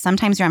run. So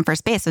sometimes you're on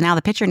first base. So now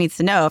the pitcher needs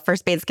to know if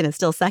first base is going to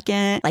steal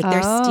second. Like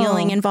there's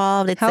stealing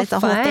involved. It's a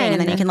whole thing. And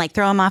then you can like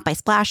throw them off by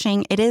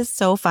splashing. It is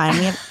so fun.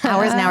 We have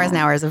hours and hours and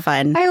hours of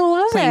fun. I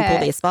love playing pool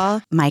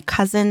baseball. My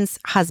cousin's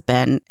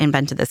husband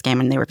invented this game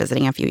when they were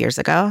visiting a few years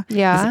ago.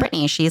 Yeah. This is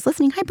Brittany. She's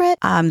listening. Hi, Britt.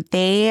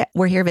 They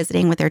were here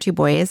visiting with their 2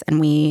 boys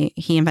and he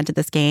invented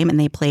this game and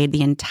they played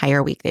the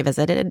entire week they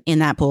visited in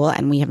that pool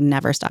and we have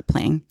never stopped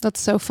playing.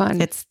 That's so fun.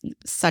 It's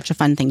such a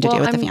fun thing to do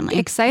with the family. I'm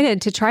excited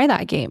to try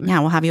that game. Yeah,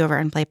 we'll have you over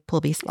and play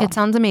pool baseball. It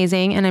sounds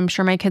amazing and I'm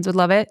sure my kids would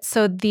love it.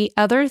 So the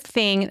other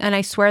thing, and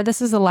I swear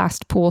this is the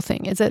last pool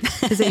thing. Is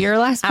it your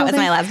last pool thing? That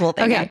was my last pool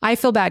thing. Okay. Yeah. I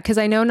feel bad because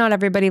I know not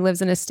everybody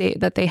lives in a state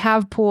that they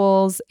have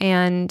pools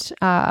and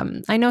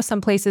I know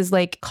some places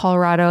like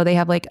Colorado, they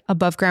have like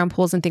above ground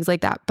pools and things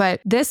like that.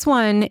 But this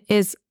one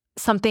is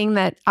something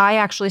that I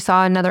actually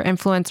saw another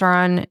influencer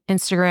on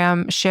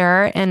Instagram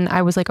share. And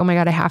I was like, oh my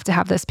God, I have to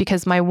have this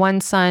because my one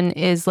son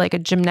is like a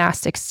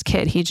gymnastics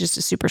kid. He's just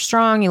super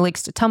strong. He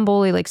likes to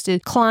tumble. He likes to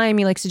climb.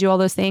 He likes to do all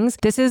those things.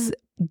 This is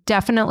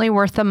definitely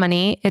worth the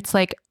money. It's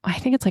like, I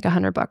think it's like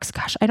 $100.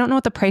 Gosh, I don't know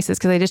what the price is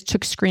because I just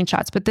took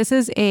screenshots, but this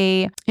is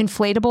a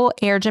inflatable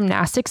air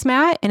gymnastics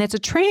mat, and it's a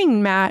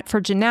training mat for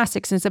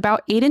gymnastics. And it's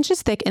about 8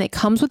 inches thick, and it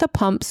comes with a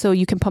pump. So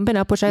you can pump it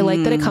up, which I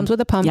like that it comes with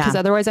a pump, because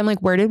otherwise I'm like,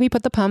 where did we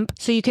put the pump?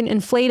 So you can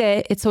inflate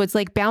it. So it's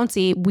like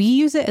bouncy. We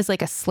use it as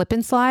like a slip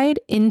and slide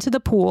into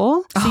the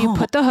pool. So you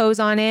put the hose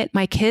on it.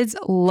 My kids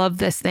love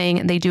this thing,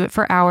 and they do it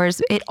for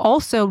hours. It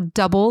also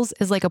doubles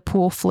as like a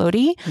pool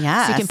floaty.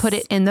 Yes. So you can put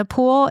it in the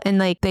pool, and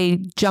like they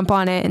jump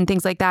on it and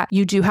things like that.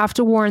 You do have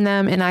to warn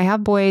them, and I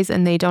have boys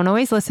and they don't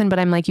always listen, but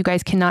I'm like, you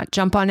guys cannot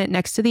jump on it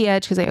next to the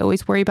edge, because I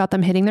always worry about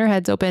them hitting their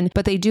heads open.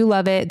 But they do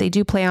love it. They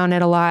do play on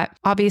it a lot.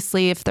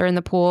 Obviously, if they're in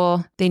the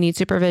pool, they need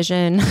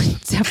supervision.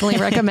 Definitely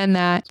recommend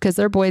that, because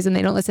they're boys and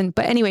they don't listen.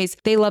 But anyways,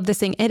 they love this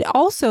thing. It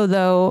also,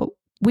 though,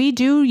 we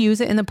do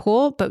use it in the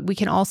pool, but we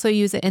can also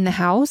use it in the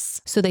house.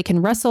 So they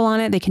can wrestle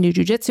on it. They can do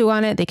jujitsu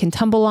on it. They can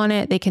tumble on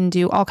it. They can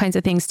do all kinds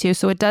of things too.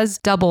 So it does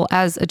double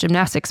as a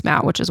gymnastics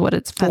mat, which is what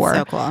it's for.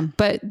 That's so cool.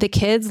 But the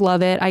kids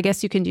love it. I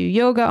guess you can do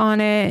yoga on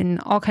it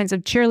and all kinds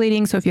of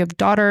cheerleading. So if you have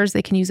daughters,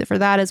 they can use it for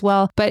that as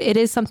well. But it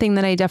is something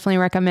that I definitely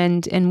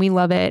recommend, and we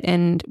love it.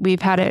 And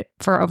we've had it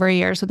for over a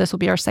year. So this will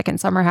be our second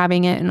summer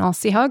having it, and I'll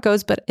see how it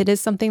goes. But it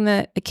is something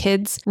that the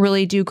kids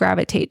really do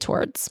gravitate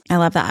towards. I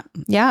love that.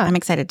 Yeah. I'm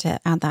excited to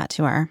add that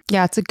to our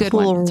Yeah, it's a good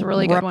one. It's a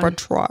really good one.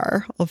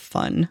 Repertoire of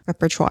fun.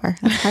 Repertoire.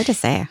 That's hard to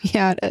say.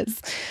 Yeah, it is.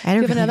 I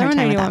Do you have another one,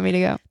 or do you want me to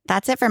go?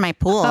 That's it for my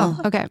pool.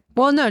 Oh, okay.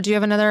 Well, no. Do you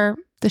have another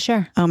to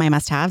share? Oh, my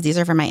must-haves. These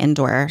are for my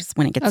indoors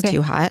when it gets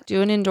too hot.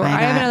 Do an indoor.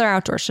 I have another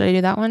outdoor. Should I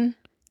do that one?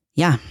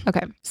 Yeah.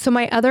 Okay. So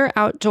my other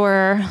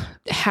outdoor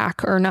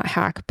hack, or not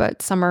hack,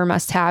 but summer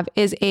must have,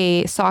 is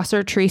a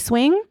saucer tree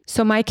swing.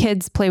 So my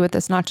kids play with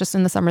this, not just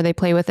in the summer, they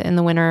play with it in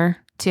the winter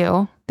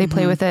too. They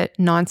play with it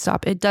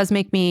nonstop. It does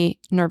make me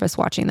nervous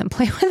watching them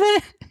play with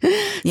it.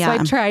 Yeah.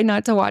 So I try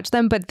not to watch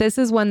them, but this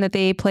is one that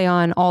they play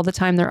on all the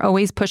time. They're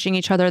always pushing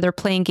each other. They're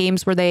playing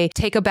games where they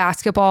take a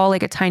basketball,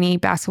 like a tiny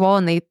basketball,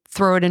 and they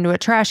throw it into a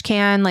trash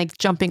can, like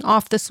jumping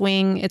off the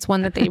swing. It's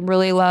one that they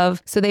really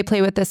love. So they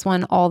play with this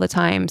one all the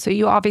time. So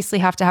you obviously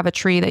have to have a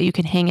tree that you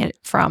can hang it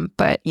from,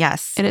 but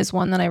yes, it is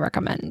one that I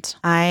recommend.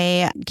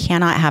 I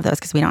cannot have those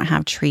because we don't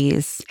have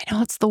trees. I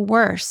know, it's the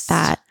worst.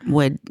 That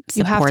would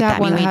support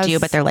that. I mean, we do,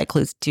 but they're like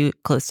too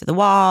close to the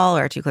wall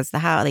or too close to the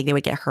house. Like they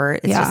would get hurt.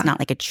 It's just not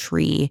like a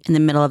tree in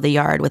the middle of the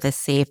yard with a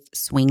safe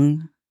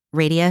swing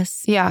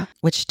radius. Yeah.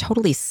 Which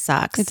totally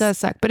sucks. It does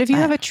suck. But if you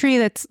have a tree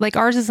that's like,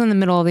 ours is in the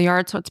middle of the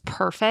yard, so it's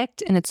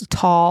perfect and it's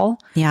tall.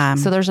 Yeah.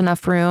 So there's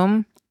enough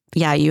room.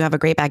 Yeah, you have a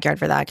great backyard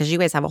for that because you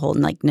guys have a whole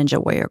like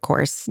Ninja Warrior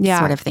course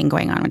sort of thing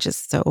going on, which is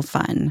so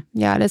fun.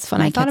 Yeah, it is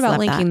fun. I thought about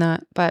linking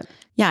that, but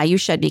yeah, you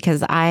should,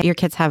 because your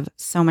kids have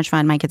so much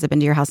fun. My kids have been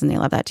to your house and they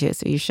love that too.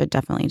 So you should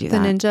definitely do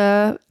that. The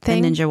Ninja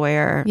thing? The Ninja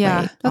Warrior.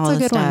 Yeah, like, that's all a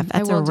good stuff. one.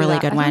 That's a really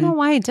good one. I don't know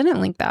why I didn't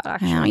link that,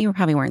 actually. I know, you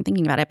probably weren't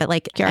thinking about it, but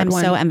like I'm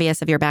so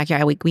envious of your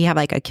backyard. We have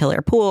like a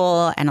killer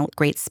pool and a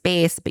great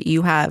space, but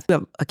you have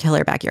a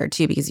killer backyard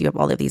too, because you have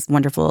all of these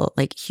wonderful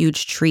like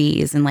huge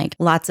trees and like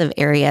lots of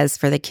areas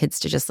for the kids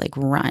to just like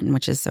run,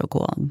 which is so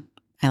cool.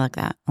 I like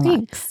that a lot.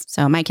 Thanks.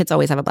 So my kids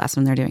always have a blast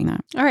when they're doing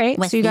that. All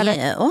right. So you got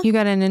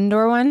an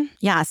indoor one?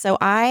 Yeah. So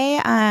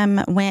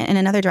I went in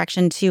another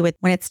direction too with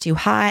when it's too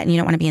hot and you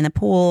don't want to be in the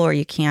pool or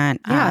you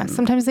can't. Yeah.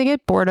 Sometimes they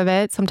get bored of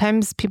it.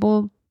 Sometimes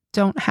people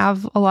don't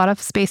have a lot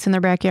of space in their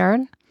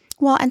backyard.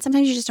 Well, and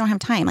sometimes you just don't have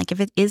time. Like if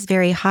it is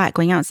very hot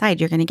going outside,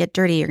 you're going to get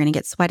dirty. You're going to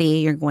get sweaty.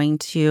 You're going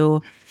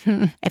to,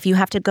 if you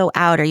have to go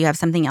out or you have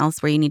something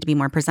else where you need to be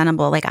more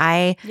presentable. Like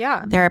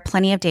there are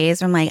plenty of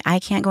days where I'm like, I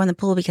can't go in the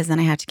pool because then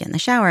I have to get in the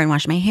shower and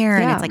wash my hair.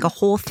 And it's like a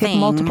whole thing. Take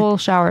multiple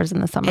showers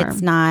in the summer.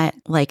 It's not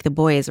like the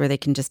boys where they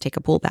can just take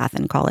a pool bath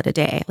and call it a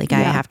day. Like I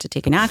have to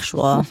take an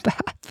actual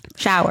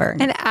shower.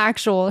 An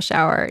actual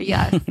shower.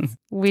 Yes.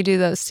 We do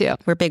those too.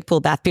 We're big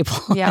pool bath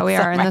people. Yeah, we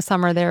are. In the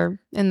summer, they're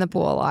in the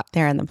pool a lot.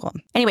 They're in the pool.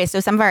 Anyway, so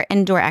some of our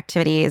indoor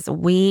activities,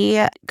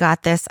 we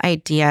got this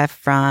idea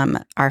from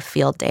our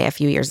field day a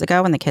few years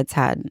ago when the kids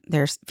had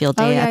their field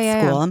day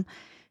at school.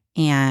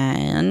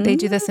 And they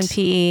do this in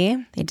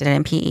PE. They did it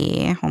in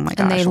PE. Oh my gosh.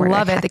 And they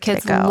love it. The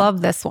kids love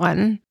this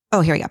one.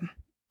 Oh, here we go.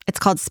 It's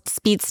called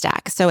speed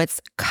stack. So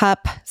it's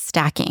cup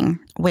stacking,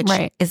 which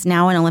is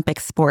now an Olympic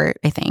sport,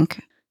 I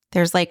think.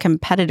 There's like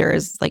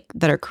competitors like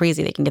that are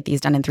crazy. They can get these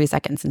done in 3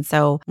 seconds. And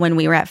so when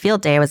we were at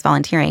field day, I was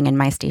volunteering and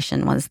my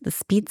station was the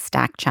speed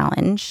stack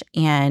challenge.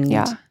 And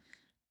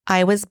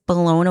I was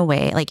blown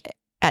away. Like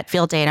at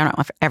field day, I don't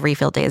know if every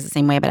field day is the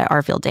same way, but at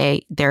our field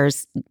day,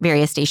 there's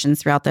various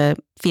stations throughout the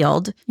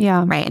field.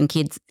 Yeah. Right. And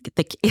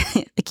the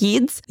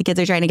kids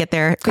are trying to get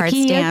their card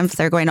stamps.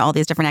 They're going to all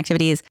these different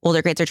activities.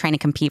 Older grades are trying to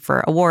compete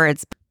for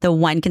awards. The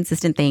one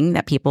consistent thing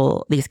that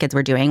these kids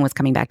were doing was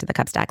coming back to the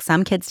cup stack.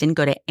 Some kids didn't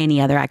go to any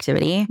other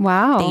activity.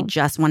 Wow. They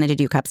just wanted to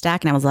do cup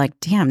stack. And I was like,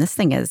 damn, this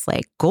thing is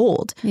like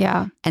gold.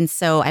 Yeah. And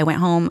so I went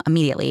home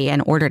immediately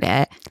and ordered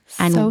it.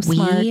 And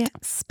we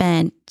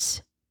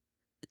spent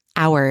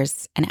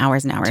hours and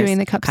hours and hours doing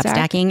the cup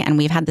stacking. And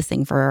we've had this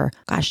thing for,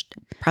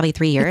 probably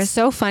 3 years. It's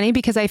so funny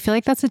because I feel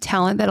like that's a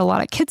talent that a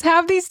lot of kids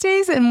have these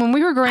days. And when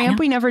we were growing up,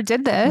 we never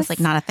did this. It's like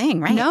not a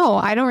thing, right? No,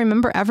 I don't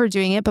remember ever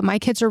doing it, but my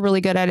kids are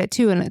really good at it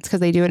too. And it's because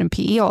they do it in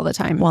PE all the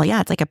time. Well, yeah,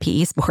 it's like a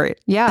PE sport.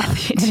 Yeah.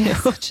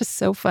 It's just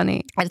so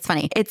funny. It's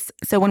funny.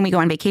 So when we go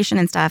on vacation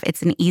and stuff,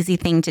 it's an easy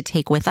thing to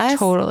take with us.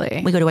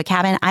 Totally. We go to a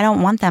cabin. I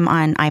don't want them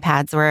on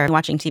iPads or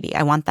watching TV.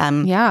 I want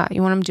them. Yeah.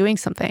 You want them doing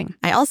something.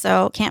 I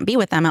also can't be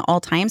with them at all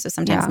times. So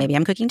sometimes maybe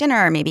I'm cooking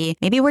dinner or maybe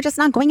we're just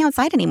not going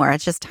outside anymore.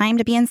 It's just time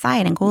to be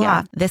inside and cool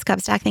off. This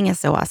cup stack thing is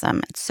so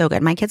awesome. It's so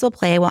good. My kids will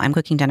play while I'm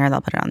cooking dinner.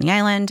 They'll put it on the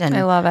island. And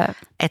I love it.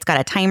 It's got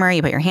a timer.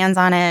 You put your hands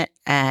on it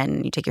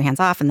and you take your hands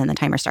off and then the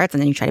timer starts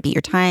and then you try to beat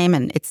your time.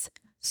 And it's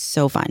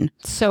so fun.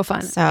 So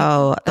fun.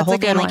 So the whole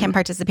family can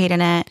participate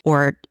in it,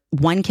 or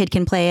one kid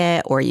can play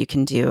it, or you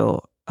can do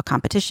a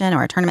competition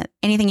or a tournament,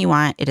 anything you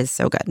want. It is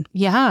so good.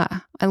 Yeah,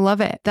 I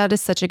love it. That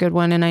is such a good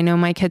one. And I know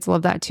my kids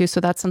love that too.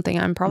 So that's something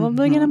I'm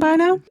probably going to buy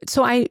now.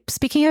 So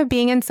speaking of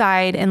being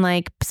inside and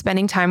like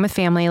spending time with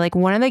family, like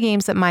one of the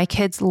games that my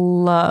kids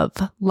love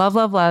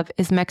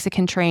is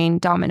Mexican Train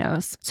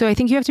Dominoes. So I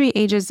think you have to be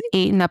ages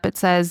 8 and up. It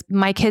says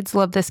my kids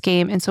love this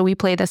game. And so we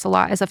play this a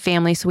lot as a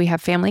family. So we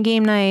have family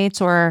game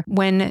nights, or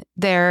when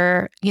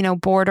they're,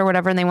 bored or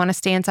whatever, and they want to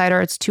stay inside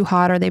or it's too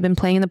hot or they've been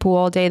playing in the pool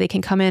all day, they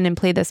can come in and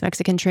play this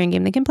Mexican Train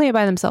game. They can play it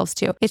by themselves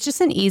too. It's just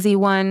an easy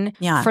one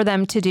for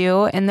them to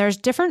do. And there's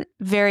different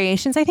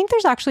variations. I think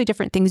there's actually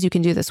different things you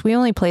can do this. We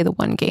only play the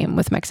one game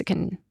with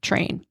Mexican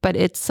Train, but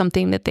it's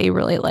something that they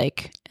really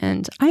like.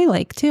 And I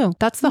like too.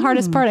 That's the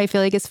hardest part, I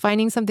feel like, is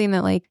finding something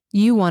that like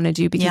you want to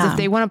do, because if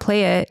they want to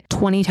play it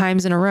 20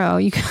 times in a row,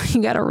 you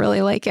got to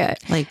really like it.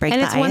 Like break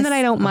and the it's ice. One that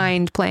I don't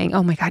mind playing.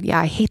 Oh my God.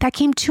 Yeah. I hate that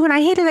game too. And I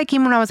hated that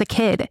game when I was a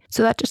kid.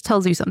 So that just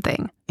tells you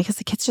something. Because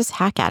the kids just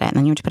hack at it and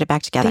then you have to put it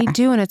back together. They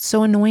do. And it's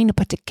so annoying to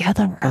put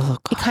together. Oh,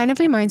 it kind of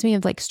reminds me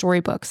of like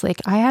storybooks.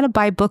 Like I had to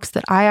buy books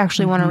that I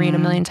actually want to read a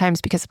million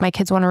times because my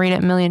kids want to read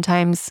it a million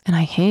times and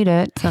I hate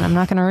it. So I'm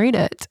not going to read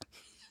it.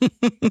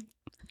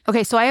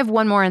 Okay. So I have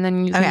one more and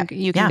then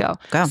you can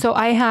go. So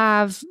I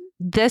have...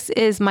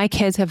 my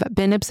kids have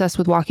been obsessed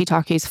with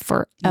walkie-talkies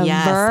forever.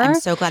 Yes, I'm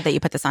so glad that you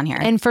put this on here.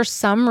 And for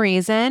some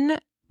reason,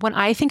 when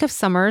I think of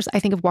summers, I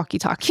think of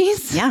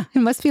walkie-talkies. Yeah. It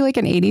must be like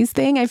an 80s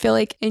thing. I feel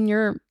like in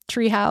your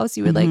treehouse,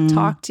 you would like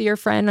talk to your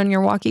friend on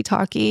your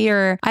walkie-talkie,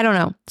 or I don't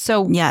know.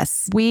 So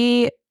yes,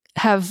 we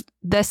have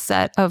this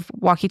set of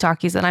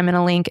walkie-talkies that I'm going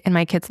to link, and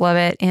my kids love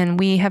it. And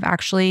we have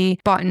actually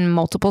bought in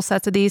multiple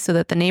sets of these so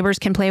that the neighbors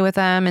can play with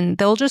them, and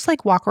they'll just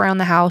like walk around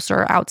the house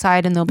or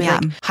outside and they'll be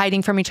like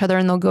hiding from each other,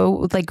 and they'll go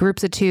with like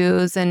groups of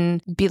twos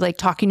and be like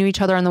talking to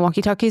each other on the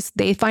walkie-talkies.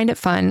 They find it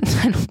fun.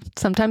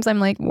 Sometimes I'm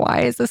like,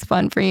 why is this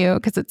fun for you?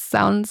 Because it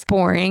sounds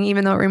boring,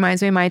 even though it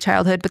reminds me of my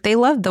childhood, but they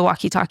love the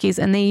walkie-talkies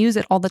and they use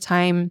it all the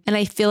time. And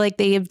I feel like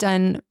they have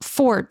done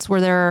forts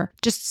where they're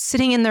just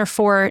sitting in their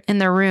fort in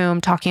their room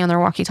talking on their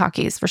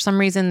walkie-talkies. For some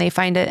reason, they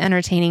find it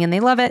entertaining and they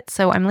love it.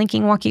 So I'm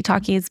linking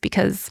walkie-talkies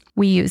because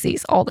we use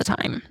these all the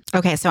time.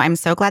 Okay, so I'm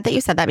so glad that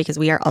you said that because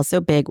we are also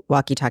big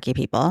walkie-talkie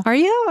people. Are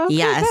you? Okay,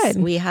 yes,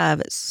 good. We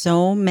have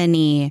so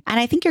many. And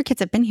I think your kids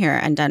have been here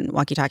and done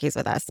walkie-talkies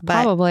with us.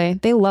 But probably.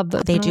 They love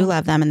them. They do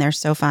love them and they're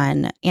so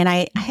fun.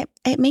 And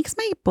it makes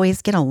my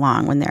boys get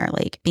along when they're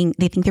like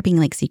they think they're being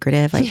like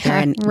secretive. Like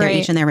they're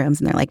each in their rooms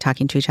and they're like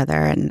talking to each other.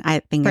 And I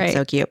think that's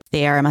so cute.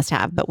 They are a must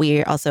have. But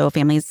we are also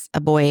families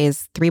of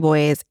boys, 3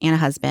 boys and a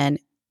husband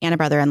and a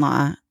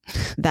brother-in-law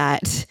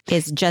that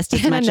is just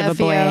as much of a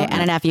boy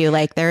and a nephew.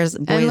 Like there's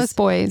endless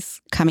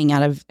boys coming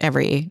out of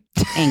every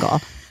angle.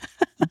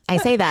 I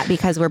say that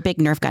because we're big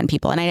Nerf gun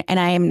people, and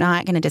I'm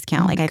not going to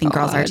discount. I think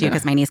girls are too,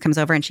 because my niece comes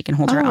over and she can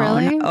hold her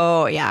own.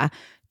 Oh yeah.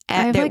 I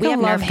have like a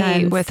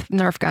love-hate with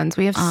Nerf guns.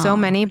 We have so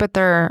many, but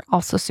they're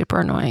also super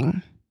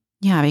annoying.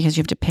 Yeah, because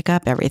you have to pick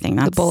up everything.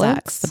 That the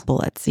bullets. Sucks. The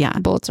bullets, yeah.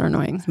 The bullets are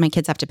annoying. So my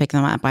kids have to pick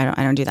them up. I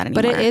don't do that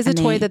anymore. But it is a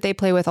toy that they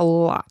play with a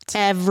lot.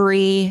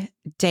 Every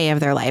day of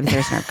their lives,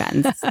 there's Nerf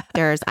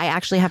guns. I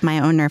actually have my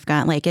own Nerf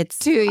gun. Like it's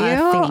Do you?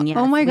 a thing. Yes.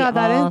 Oh my God,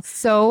 that is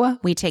so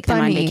We take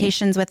them on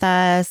vacations with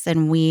us,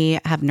 and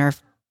we have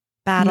Nerf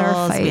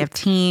battles. We have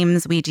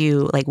teams. We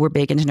do we're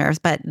big into Nerfs,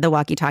 but the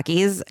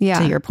walkie-talkies,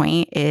 to your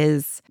point,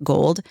 is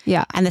gold.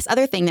 Yeah. And this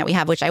other thing that we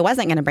have, which I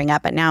wasn't going to bring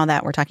up, but now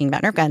that we're talking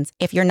about Nerf guns,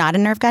 if you're not a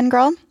Nerf gun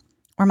girl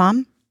or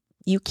mom,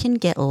 you can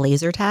get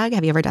laser tag.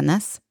 Have you ever done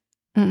this?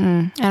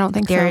 I don't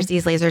think There's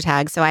these laser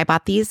tags. So I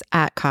bought these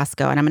at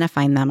Costco, and I'm going to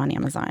find them on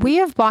Amazon. We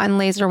have bought in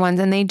laser ones,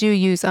 and they do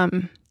use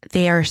them.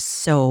 They are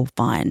so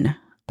fun.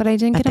 But I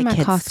didn't get them at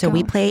Costco. So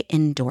we play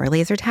indoor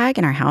laser tag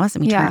in our house,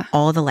 and we turn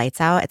all the lights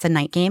out. It's a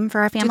night game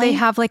for our family. Do they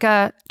have like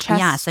a chest?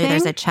 Yeah, so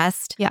there's a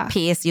chest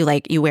piece. You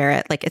wear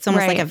it it's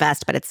almost like a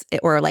vest, but it's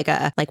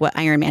like what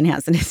Iron Man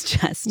has in his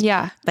chest.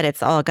 Yeah, but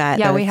it's all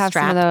got we have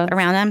strap some of those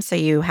around them. So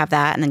you have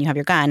that, and then you have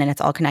your gun, and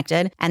it's all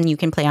connected, and you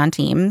can play on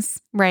teams.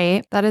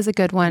 Right, that is a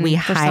good one. We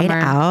for hide summer.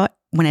 out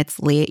when it's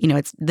late.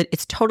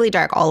 It's totally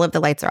dark. All of the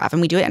lights are off,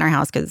 and we do it in our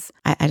house because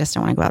I just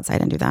don't want to go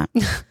outside and do that.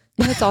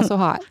 It's also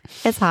hot.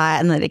 It's hot,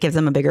 and then it gives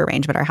them a bigger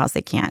range, but our house,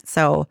 they can't.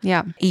 So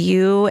yeah,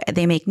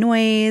 they make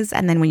noise.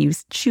 And then when you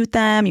shoot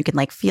them, you can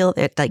like feel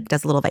it like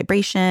does a little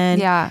vibration.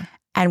 Yeah.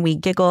 And we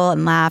giggle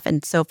and laugh,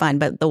 and so fun.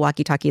 But the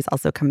walkie-talkies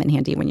also come in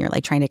handy when you're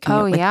like trying to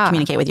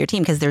communicate with your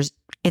team, because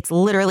it's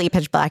literally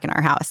pitch black in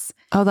our house.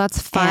 Oh,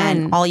 that's fun.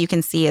 And all you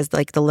can see is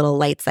like the little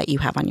lights that you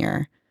have on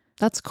your.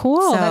 That's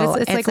cool. So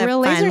it's like a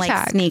real fun, laser like,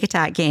 tag. Sneak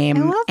attack game.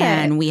 I love it.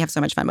 And we have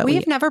so much fun. But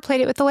we've never played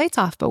it with the lights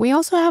off, but we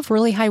also have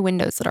really high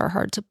windows that are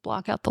hard to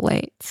block out the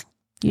lights.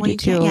 You do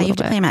too. Yeah, you have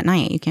to play them at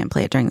night. You can't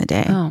play it during the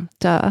day. Oh,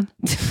 duh.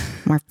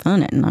 More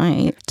fun at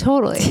night.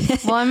 Totally.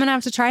 Well, I'm going to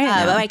have to try it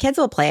now. But my kids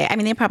will play. I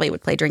mean, they probably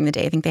would play during the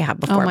day. I think they have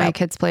before. Oh, my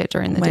kids play it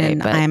during the day.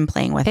 But I'm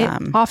playing with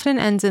them. It often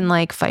ends in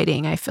like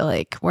fighting, I feel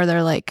like, where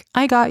they're like,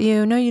 I got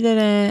you. No, you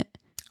didn't.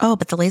 Oh,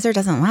 but the laser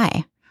doesn't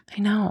lie. I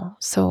know.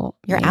 So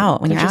you're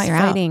out. When you're out, you're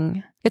fighting.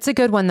 Out. It's a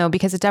good one, though,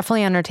 because it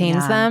definitely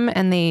entertains them.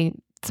 And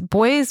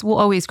boys will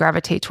always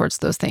gravitate towards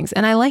those things.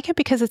 And I like it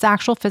because it's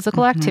actual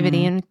physical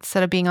activity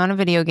instead of being on a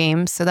video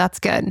game. So that's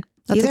good.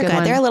 These are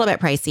good. They're a little bit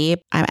pricey.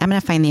 I'm going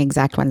to find the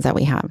exact ones that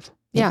we have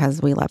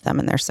because we love them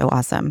and they're so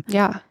awesome.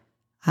 Yeah.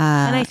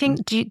 And I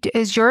think,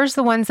 is yours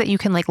the ones that you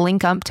can like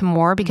link up to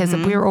more? Because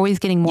we were always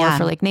getting more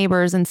for like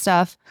neighbors and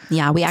stuff.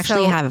 Yeah, we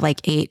actually have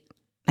like 8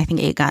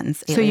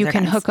 guns. So you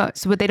can hook up.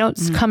 So but they don't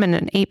come in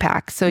an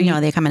 8-pack. So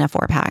they come in a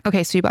 4-pack.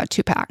 Okay, so you bought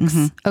 2 packs.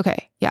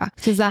 Okay, yeah.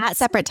 Because at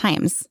separate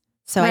times.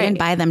 So I didn't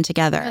buy them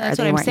together. Yeah, that's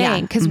what I'm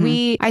saying. Because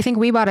I think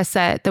we bought a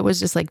set that was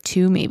just like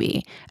 2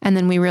 maybe. And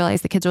then we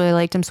realized the kids really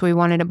liked them. So we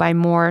wanted to buy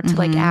more to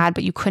like add,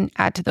 but you couldn't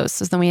add to those.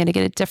 So then we had to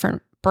get a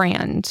different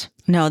brand.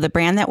 No, the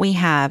brand that we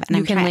have. And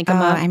you can link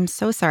them up. I'm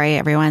so sorry,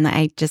 everyone.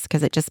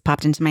 Because it just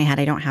popped into my head.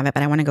 I don't have it,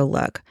 but I want to go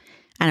look.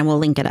 And we'll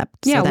link it up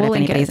so that if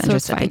anybody's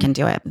interested, they can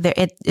do it.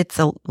 It's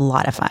a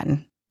lot of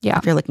fun. Yeah.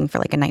 If you're looking for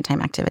like a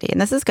nighttime activity.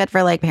 And this is good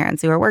for like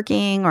parents who are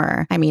working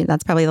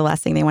that's probably the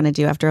last thing they want to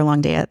do after a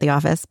long day at the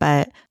office.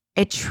 But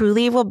it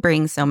truly will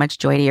bring so much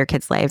joy to your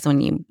kids' lives when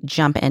you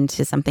jump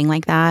into something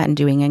like that and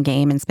doing a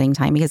game and spending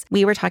time. Because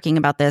we were talking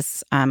about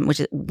this, which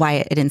is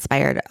why it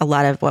inspired a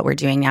lot of what we're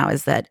doing now,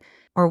 is that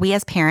we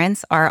as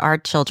parents are our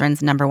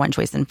children's number one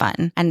choice in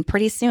fun. And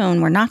pretty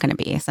soon we're not going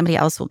to be. Somebody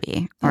else will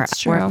be. Or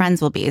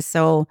friends will be.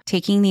 So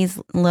taking these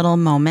little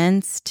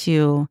moments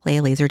to play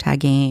a laser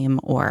tag game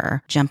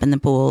or jump in the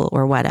pool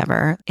or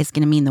whatever is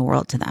going to mean the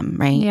world to them,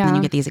 right? Yeah. And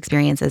you get these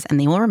experiences and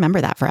they will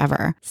remember that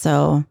forever.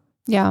 So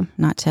yeah,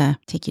 not to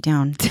take you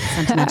down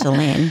sentimental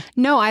lane.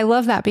 No, I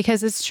love that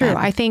because it's true.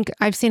 I think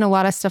I've seen a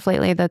lot of stuff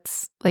lately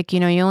that's like, you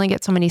only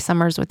get so many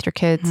summers with your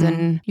kids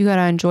and you got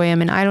to enjoy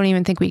them. And I don't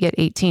even think we get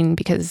 18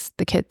 because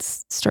the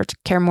kids start to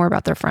care more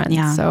about their friends.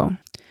 Yeah. So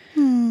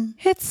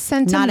it's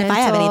sentimental. Not if I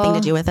have anything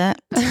to do with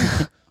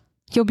it.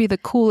 You'll be the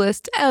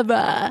coolest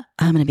ever.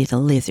 I'm going to be the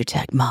laser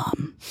tag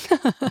mom.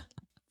 That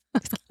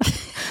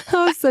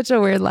was such a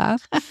weird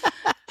laugh.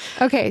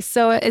 Okay,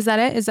 so is that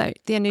it? Is that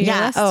the end of your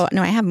list? Oh,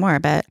 no, I have more,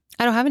 but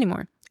I don't have any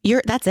more.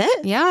 That's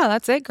it? Yeah,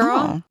 that's it, girl.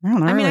 Oh,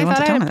 I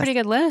thought I had a pretty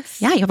good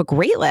list. Yeah, you have a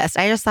great list.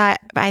 I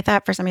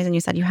thought for some reason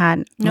you said you had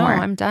more. No,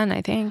 I'm done,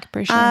 I think.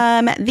 Pretty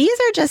sure. These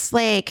are just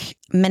like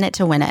minute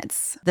to win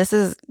it's. This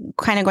is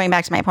kind of going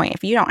back to my point.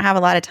 If you don't have a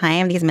lot of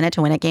time, these minute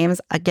to win it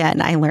games,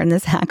 again, I learned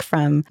this hack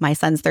from my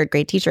son's 3rd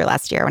grade teacher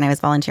last year when I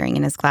was volunteering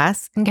in his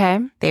class. Okay.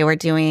 They were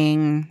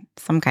doing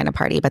some kind of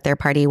party, but their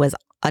party was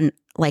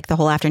like the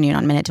whole afternoon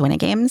on minute to win it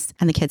games.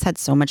 And the kids had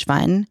so much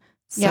fun.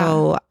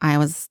 So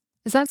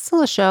Is that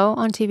still a show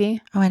on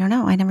TV? Oh, I don't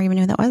know. I never even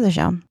knew that was a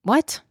show.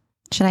 What?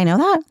 Should I know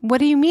that? What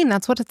do you mean?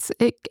 That's what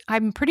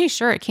I'm pretty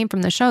sure it came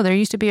from the show. There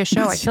used to be a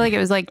show. I feel like it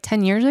was like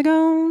 10 years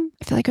ago.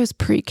 I feel like it was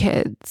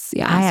pre-kids.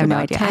 Yeah. I have no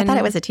idea. I thought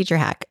it was a teacher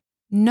hack.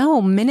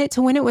 No, Minute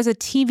to Win It was a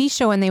TV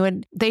show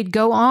and they'd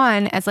go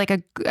on as like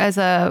as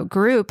a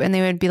group and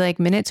they would be like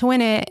Minute to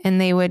Win It and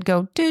they would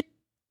go doot,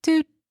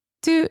 doot,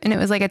 doot. And it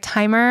was like a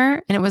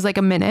timer and it was like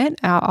a minute,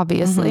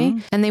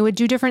 obviously. And they would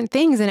do different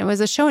things and it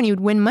was a show and you'd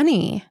win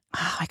money.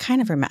 Oh, I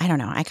kind of remember. I don't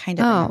know. I kind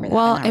of remember that.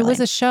 Well, it was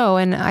a show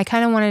and I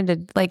kind of wanted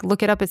to like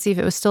look it up and see if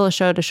it was still a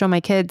show to show my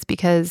kids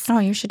because... Oh,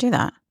 you should do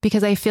that.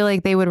 Because I feel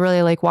like they would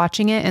really like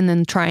watching it and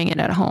then trying it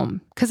at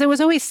home. Because there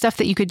was always stuff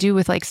that you could do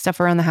with like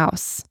stuff around the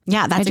house.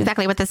 Yeah, that's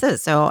exactly what this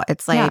is. So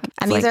it's like,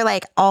 and these are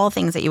like all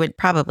things that you would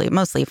probably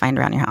mostly find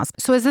around your house.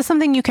 So is this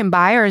something you can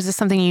buy or is this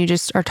something you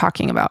just are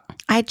talking about?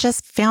 I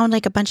just found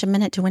like a bunch of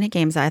minute to win it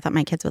games that I thought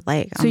my kids would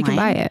like. So you can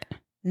buy it?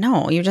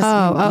 No, you just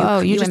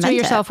you just do it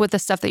yourself with the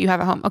stuff that you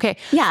have at home. Okay.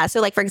 Yeah.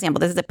 So like, for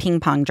example, this is a ping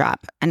pong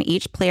drop and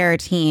each player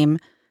team,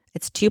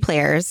 it's 2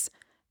 players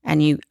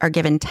and you are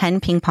given 10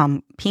 ping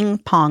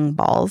pong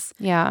balls.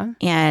 Yeah.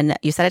 And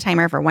you set a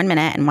timer for 1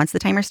 minute. And once the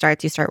timer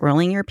starts, you start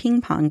rolling your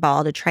ping pong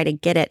ball to try to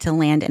get it to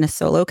land in a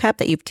solo cup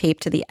that you've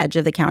taped to the edge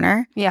of the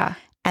counter. Yeah.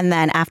 And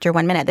then after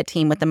 1 minute, the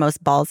team with the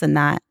most balls in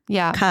that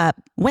cup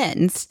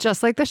wins.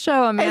 Just like the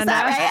show, Amanda. Is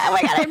that right? Oh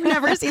my God, I've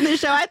never seen the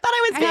show. I thought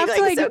I was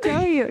being so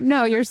crazy.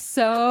 No,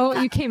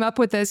 you came up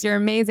with this. You're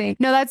amazing.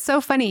 No, that's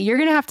so funny. You're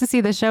going to have to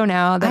see the show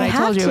now that I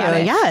told you about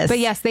it. Yes. But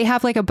yes, they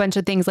have like a bunch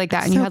of things like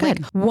that. And you had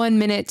like 1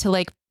 minute to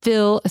like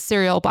fill a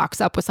cereal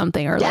box up with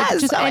something or like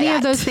just any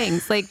of those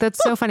things. Like,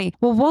 that's so funny.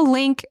 Well, we'll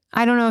link.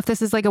 I don't know if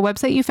this is like a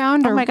website you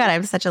found. Oh my God,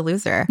 I'm such a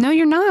loser. No,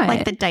 you're not.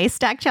 Like the dice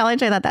stack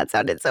challenge. I thought that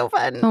sounded so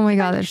fun. Oh my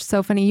God, that's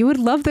so funny. You would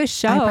love this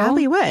show. I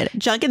probably would.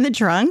 Junk in the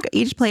trunk.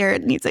 Each player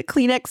needs a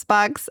Kleenex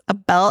box, a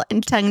belt,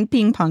 and 10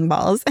 ping pong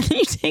balls. And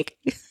you take...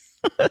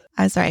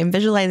 I'm sorry. I'm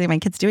visualizing my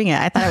kids doing it.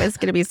 I thought it was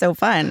going to be so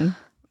fun.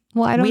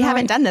 Well, we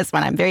haven't done this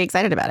one. I'm very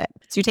excited about it.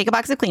 So you take a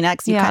box of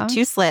Kleenex, you cut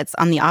 2 slits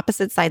on the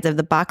opposite sides of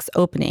the box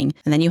opening,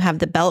 and then you have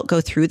the belt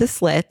go through the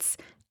slits,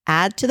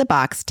 add to the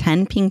box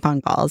 10 ping pong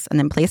balls, and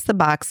then place the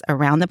box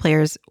around the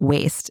player's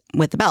waist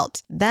with the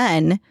belt.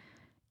 Then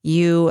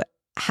you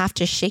have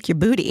to shake your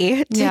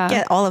booty to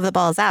get all of the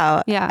balls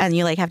out. Yeah. And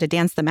you like have to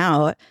dance them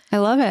out. I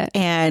love it.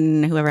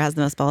 And whoever has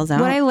the most balls out.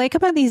 What I like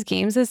about these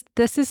games is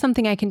this is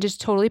something I can just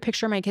totally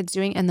picture my kids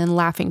doing and then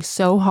laughing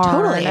so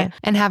hard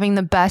and having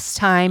the best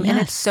time. Yes.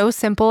 And it's so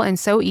simple and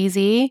so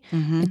easy.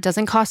 Mm-hmm. It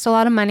doesn't cost a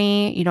lot of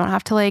money. You don't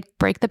have to like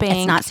break the bank.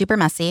 It's not super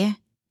messy.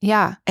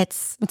 Yeah.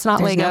 It's not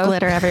there's Lego. No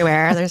glitter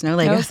everywhere. There's no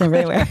Legos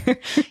everywhere.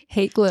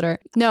 Hate glitter.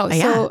 No.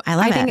 So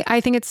I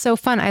think it's so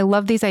fun. I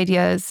love these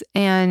ideas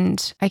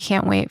and I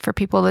can't wait for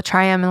people to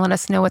try them and let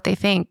us know what they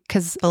think.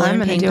 Because balloon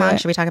ping pong.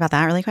 Should we talk about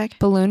that really quick?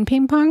 Balloon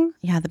ping pong?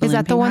 Yeah. The balloon Is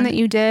that the one that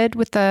you did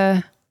with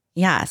the...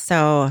 Yeah.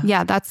 So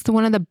that's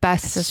one of the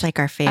best. This is like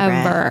our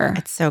favorite ever.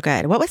 It's so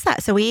good. What was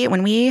that? So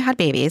when we had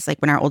babies, like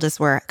when our oldest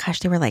were,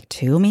 they were like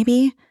 2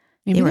 maybe.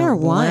 Maybe they were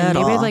 1,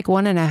 maybe like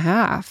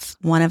 1.5.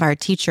 One of our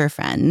teacher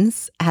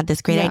friends had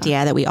this great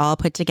idea that we all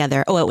put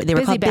together. Oh, they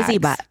were called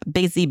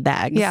busy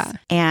bags. Yeah.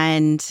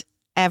 And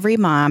every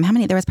mom,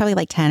 there was probably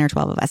like 10 or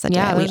 12 of us that did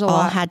it. We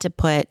all had to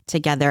put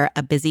together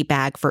a busy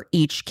bag for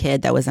each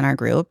kid that was in our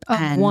group.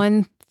 Of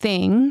one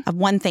thing.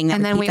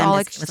 And then we all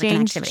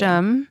exchanged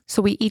them.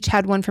 So we each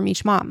had one from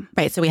each mom.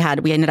 Right. So we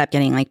ended up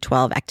getting like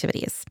 12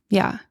 activities.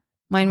 Yeah.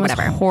 Mine was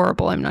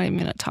horrible. I'm not even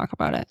going to talk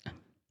about it.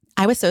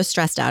 I was so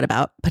stressed out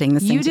about putting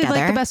this thing together. You did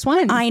like the best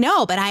one. I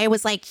know, but I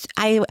was like,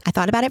 I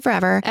thought about it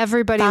forever.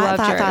 Everybody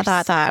loved yours.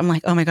 Thought. I'm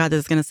like, oh my God, this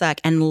is going to suck.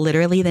 And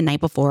literally the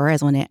night before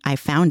is when I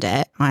found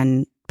it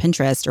on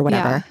Pinterest or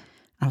whatever. Yeah.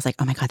 I was like,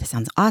 oh my God, this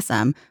sounds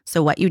awesome.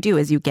 So what you do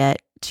is you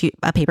get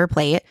a paper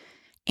plate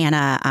and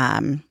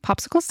a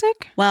popsicle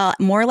stick? Well,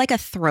 more like a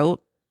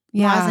throat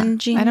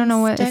lozenging. I don't know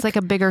what stick. it's like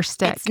a bigger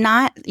stick. It's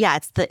not. Yeah,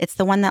 it's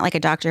the one that like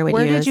a doctor would use.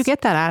 Where did you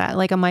get that at?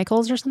 Like a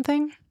Michael's or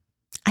something?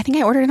 I think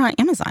I ordered it on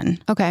Amazon.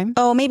 Okay.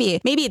 Oh, maybe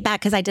that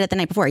because I did it the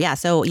night before. Yeah.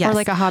 So yes. Or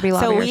like a Hobby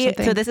Lobby or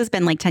something. So this has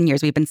been like 10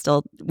 years.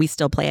 We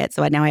still play it.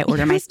 So now I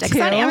order my sticks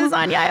on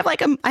Amazon. Yeah,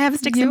 I have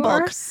sticks in bulk.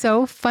 You are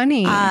so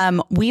funny.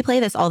 We play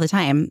this all the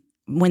time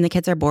when the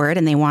kids are bored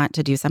and they want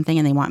to do something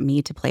and they want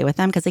me to play with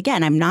them. Because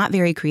again, I'm not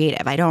very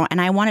creative. I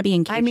want to be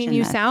engaged. I mean,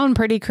 you sound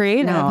pretty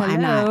creative. No, I'm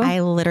not.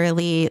 I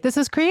literally. This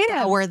is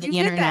creative. Or the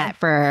internet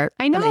for.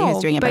 I know.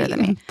 Who's doing it better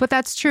than me. But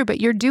that's true. But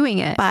you're doing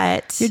it.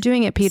 You're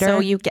doing it, Peter. So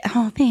you get.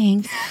 Oh,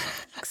 thanks.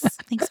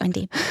 Thanks,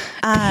 Wendy.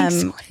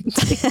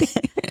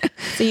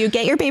 So you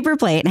get your paper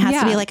plate. It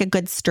has to be like a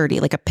good sturdy,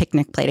 like a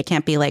picnic plate. It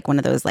can't be like one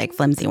of those like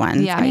flimsy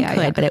ones.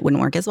 But it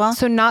wouldn't work as well.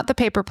 So not the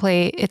paper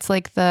plate. It's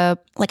like a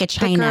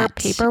Chinette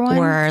paper one,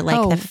 or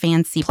like the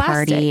fancy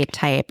party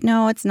type.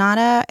 No, it's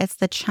not it's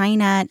the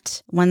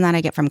Chinette one that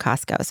I get from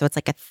Costco. So it's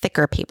like a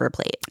thicker paper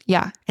plate.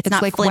 Yeah, it's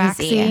not like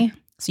flimsy. Waxy.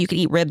 So you could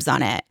eat ribs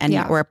on it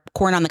or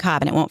corn on the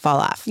cob and it won't fall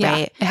off,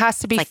 right? It has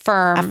to be like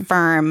firm. A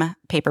firm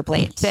paper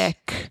plate.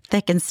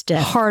 Thick and stiff.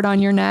 Hard on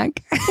your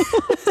neck.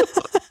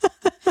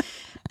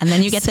 And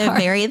then you get the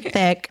very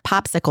thick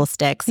popsicle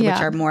sticks, which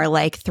are more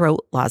like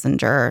throat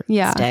lozenger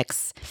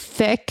sticks.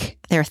 Thick.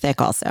 They're thick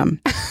also. And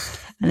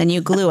then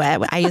you glue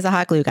it. I use a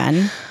hot glue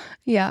gun.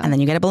 Yeah. And then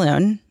you get a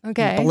balloon.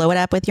 Okay. You blow it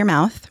up with your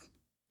mouth.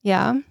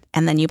 Yeah.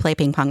 And then you play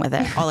ping pong with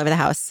it all over the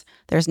house.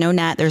 There's no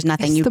net. There's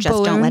nothing. You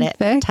just don't let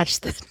it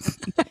touch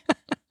the...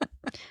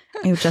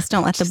 You just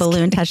don't let the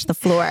balloon touch the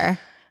floor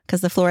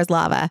because the floor is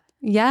lava.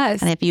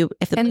 Yes. And if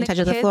the balloon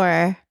touches the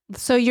floor...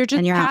 So you're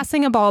just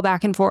passing a ball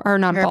back and forth, or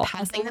not you're ball.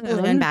 Passing the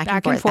balloon back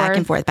and forth.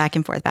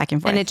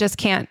 And it just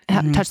can't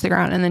touch the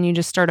ground. And then you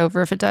just start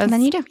over if it does. And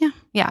then you do, yeah.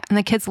 Yeah. And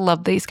the kids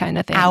love these kind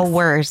of things.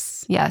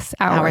 Hours. Yes.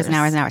 Hours and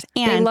hours and hours.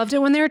 And they loved it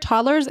when they were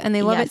toddlers and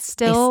they love it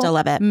still. They still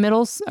love it.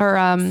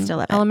 Still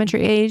love it.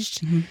 Elementary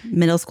aged. Mm-hmm.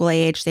 Middle school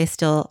age. They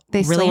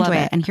really enjoy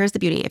it. And here's the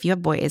beauty. If you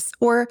have boys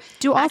or...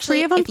 Do all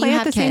three of them play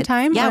at the same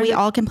time? Yeah, we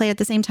all can play at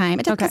the same time.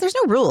 Because there's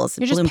no rules.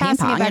 You're just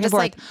passing it back and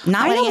forth.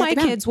 I know my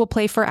kids will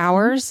play for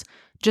hours.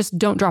 Just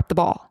don't drop the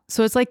ball.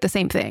 So it's like the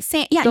same thing.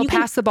 They'll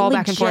pass the ball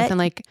back and forth and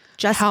like,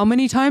 just how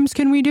many times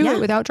can we do it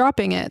without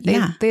dropping it?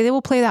 They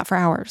will play that for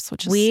hours,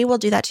 which is we will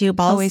do that too.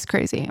 Balls always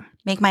crazy.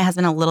 Make my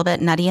husband a little bit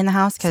nutty in the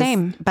house.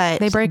 Same. But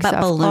they break stuff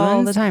balloons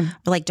all the time.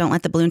 But like, don't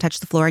let the balloon touch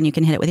the floor and you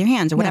can hit it with your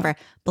hands or whatever.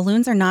 Yeah.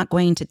 Balloons are not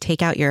going to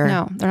take out your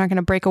they're not going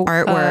to break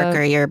artwork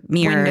or your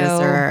mirrors window.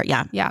 Or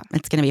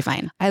it's going to be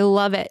fine. I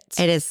love it.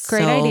 It is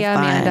great idea,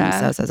 fun.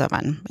 Amanda. So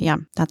fun. Yeah,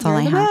 that's all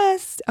I have.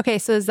 Best. Okay,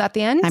 so is that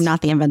the end? I'm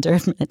not the inventor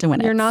of Minute to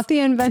Win It. You're not the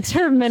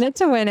inventor of Minute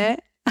to Win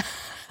It.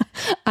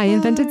 I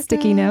invented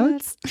sticky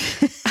notes.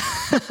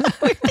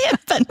 We're the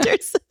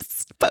inventors of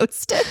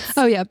Post-its.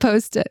 Oh yeah,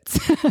 Post-its.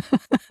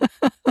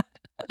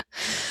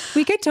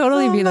 We could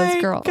totally be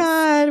those girls. Oh my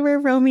God, we're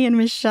Romy and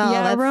Michelle.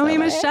 Yeah, Romy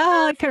and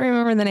Michelle. I couldn't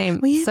remember the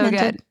name. So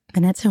good.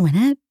 In it to win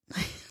it.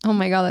 Oh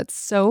my God, that's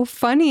so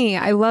funny.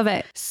 I love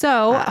it.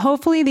 So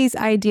hopefully these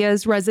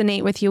ideas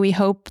resonate with you. We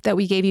hope that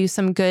we gave you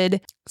some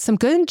good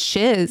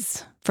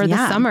shiz for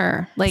the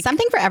summer. Like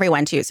something for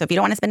everyone too. So if you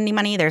don't want to spend any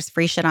money, there's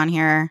free shit on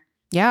here.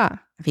 Yeah.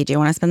 If you do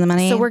want to spend the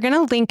money. So we're going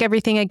to link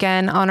everything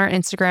again on our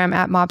Instagram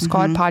at Mob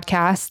Squad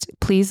Podcast.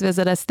 Please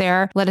visit us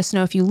there. Let us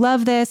know if you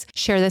love this.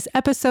 Share this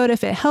episode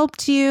if it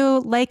helped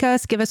you. Like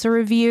us, give us a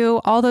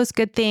review, all those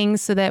good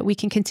things so that we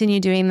can continue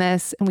doing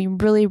this. And we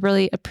really,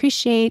 really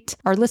appreciate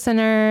our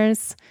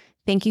listeners.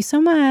 Thank you so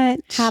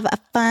much. Have a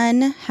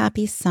fun,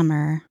 happy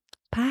summer.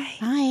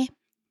 Bye.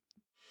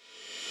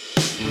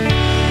 Bye.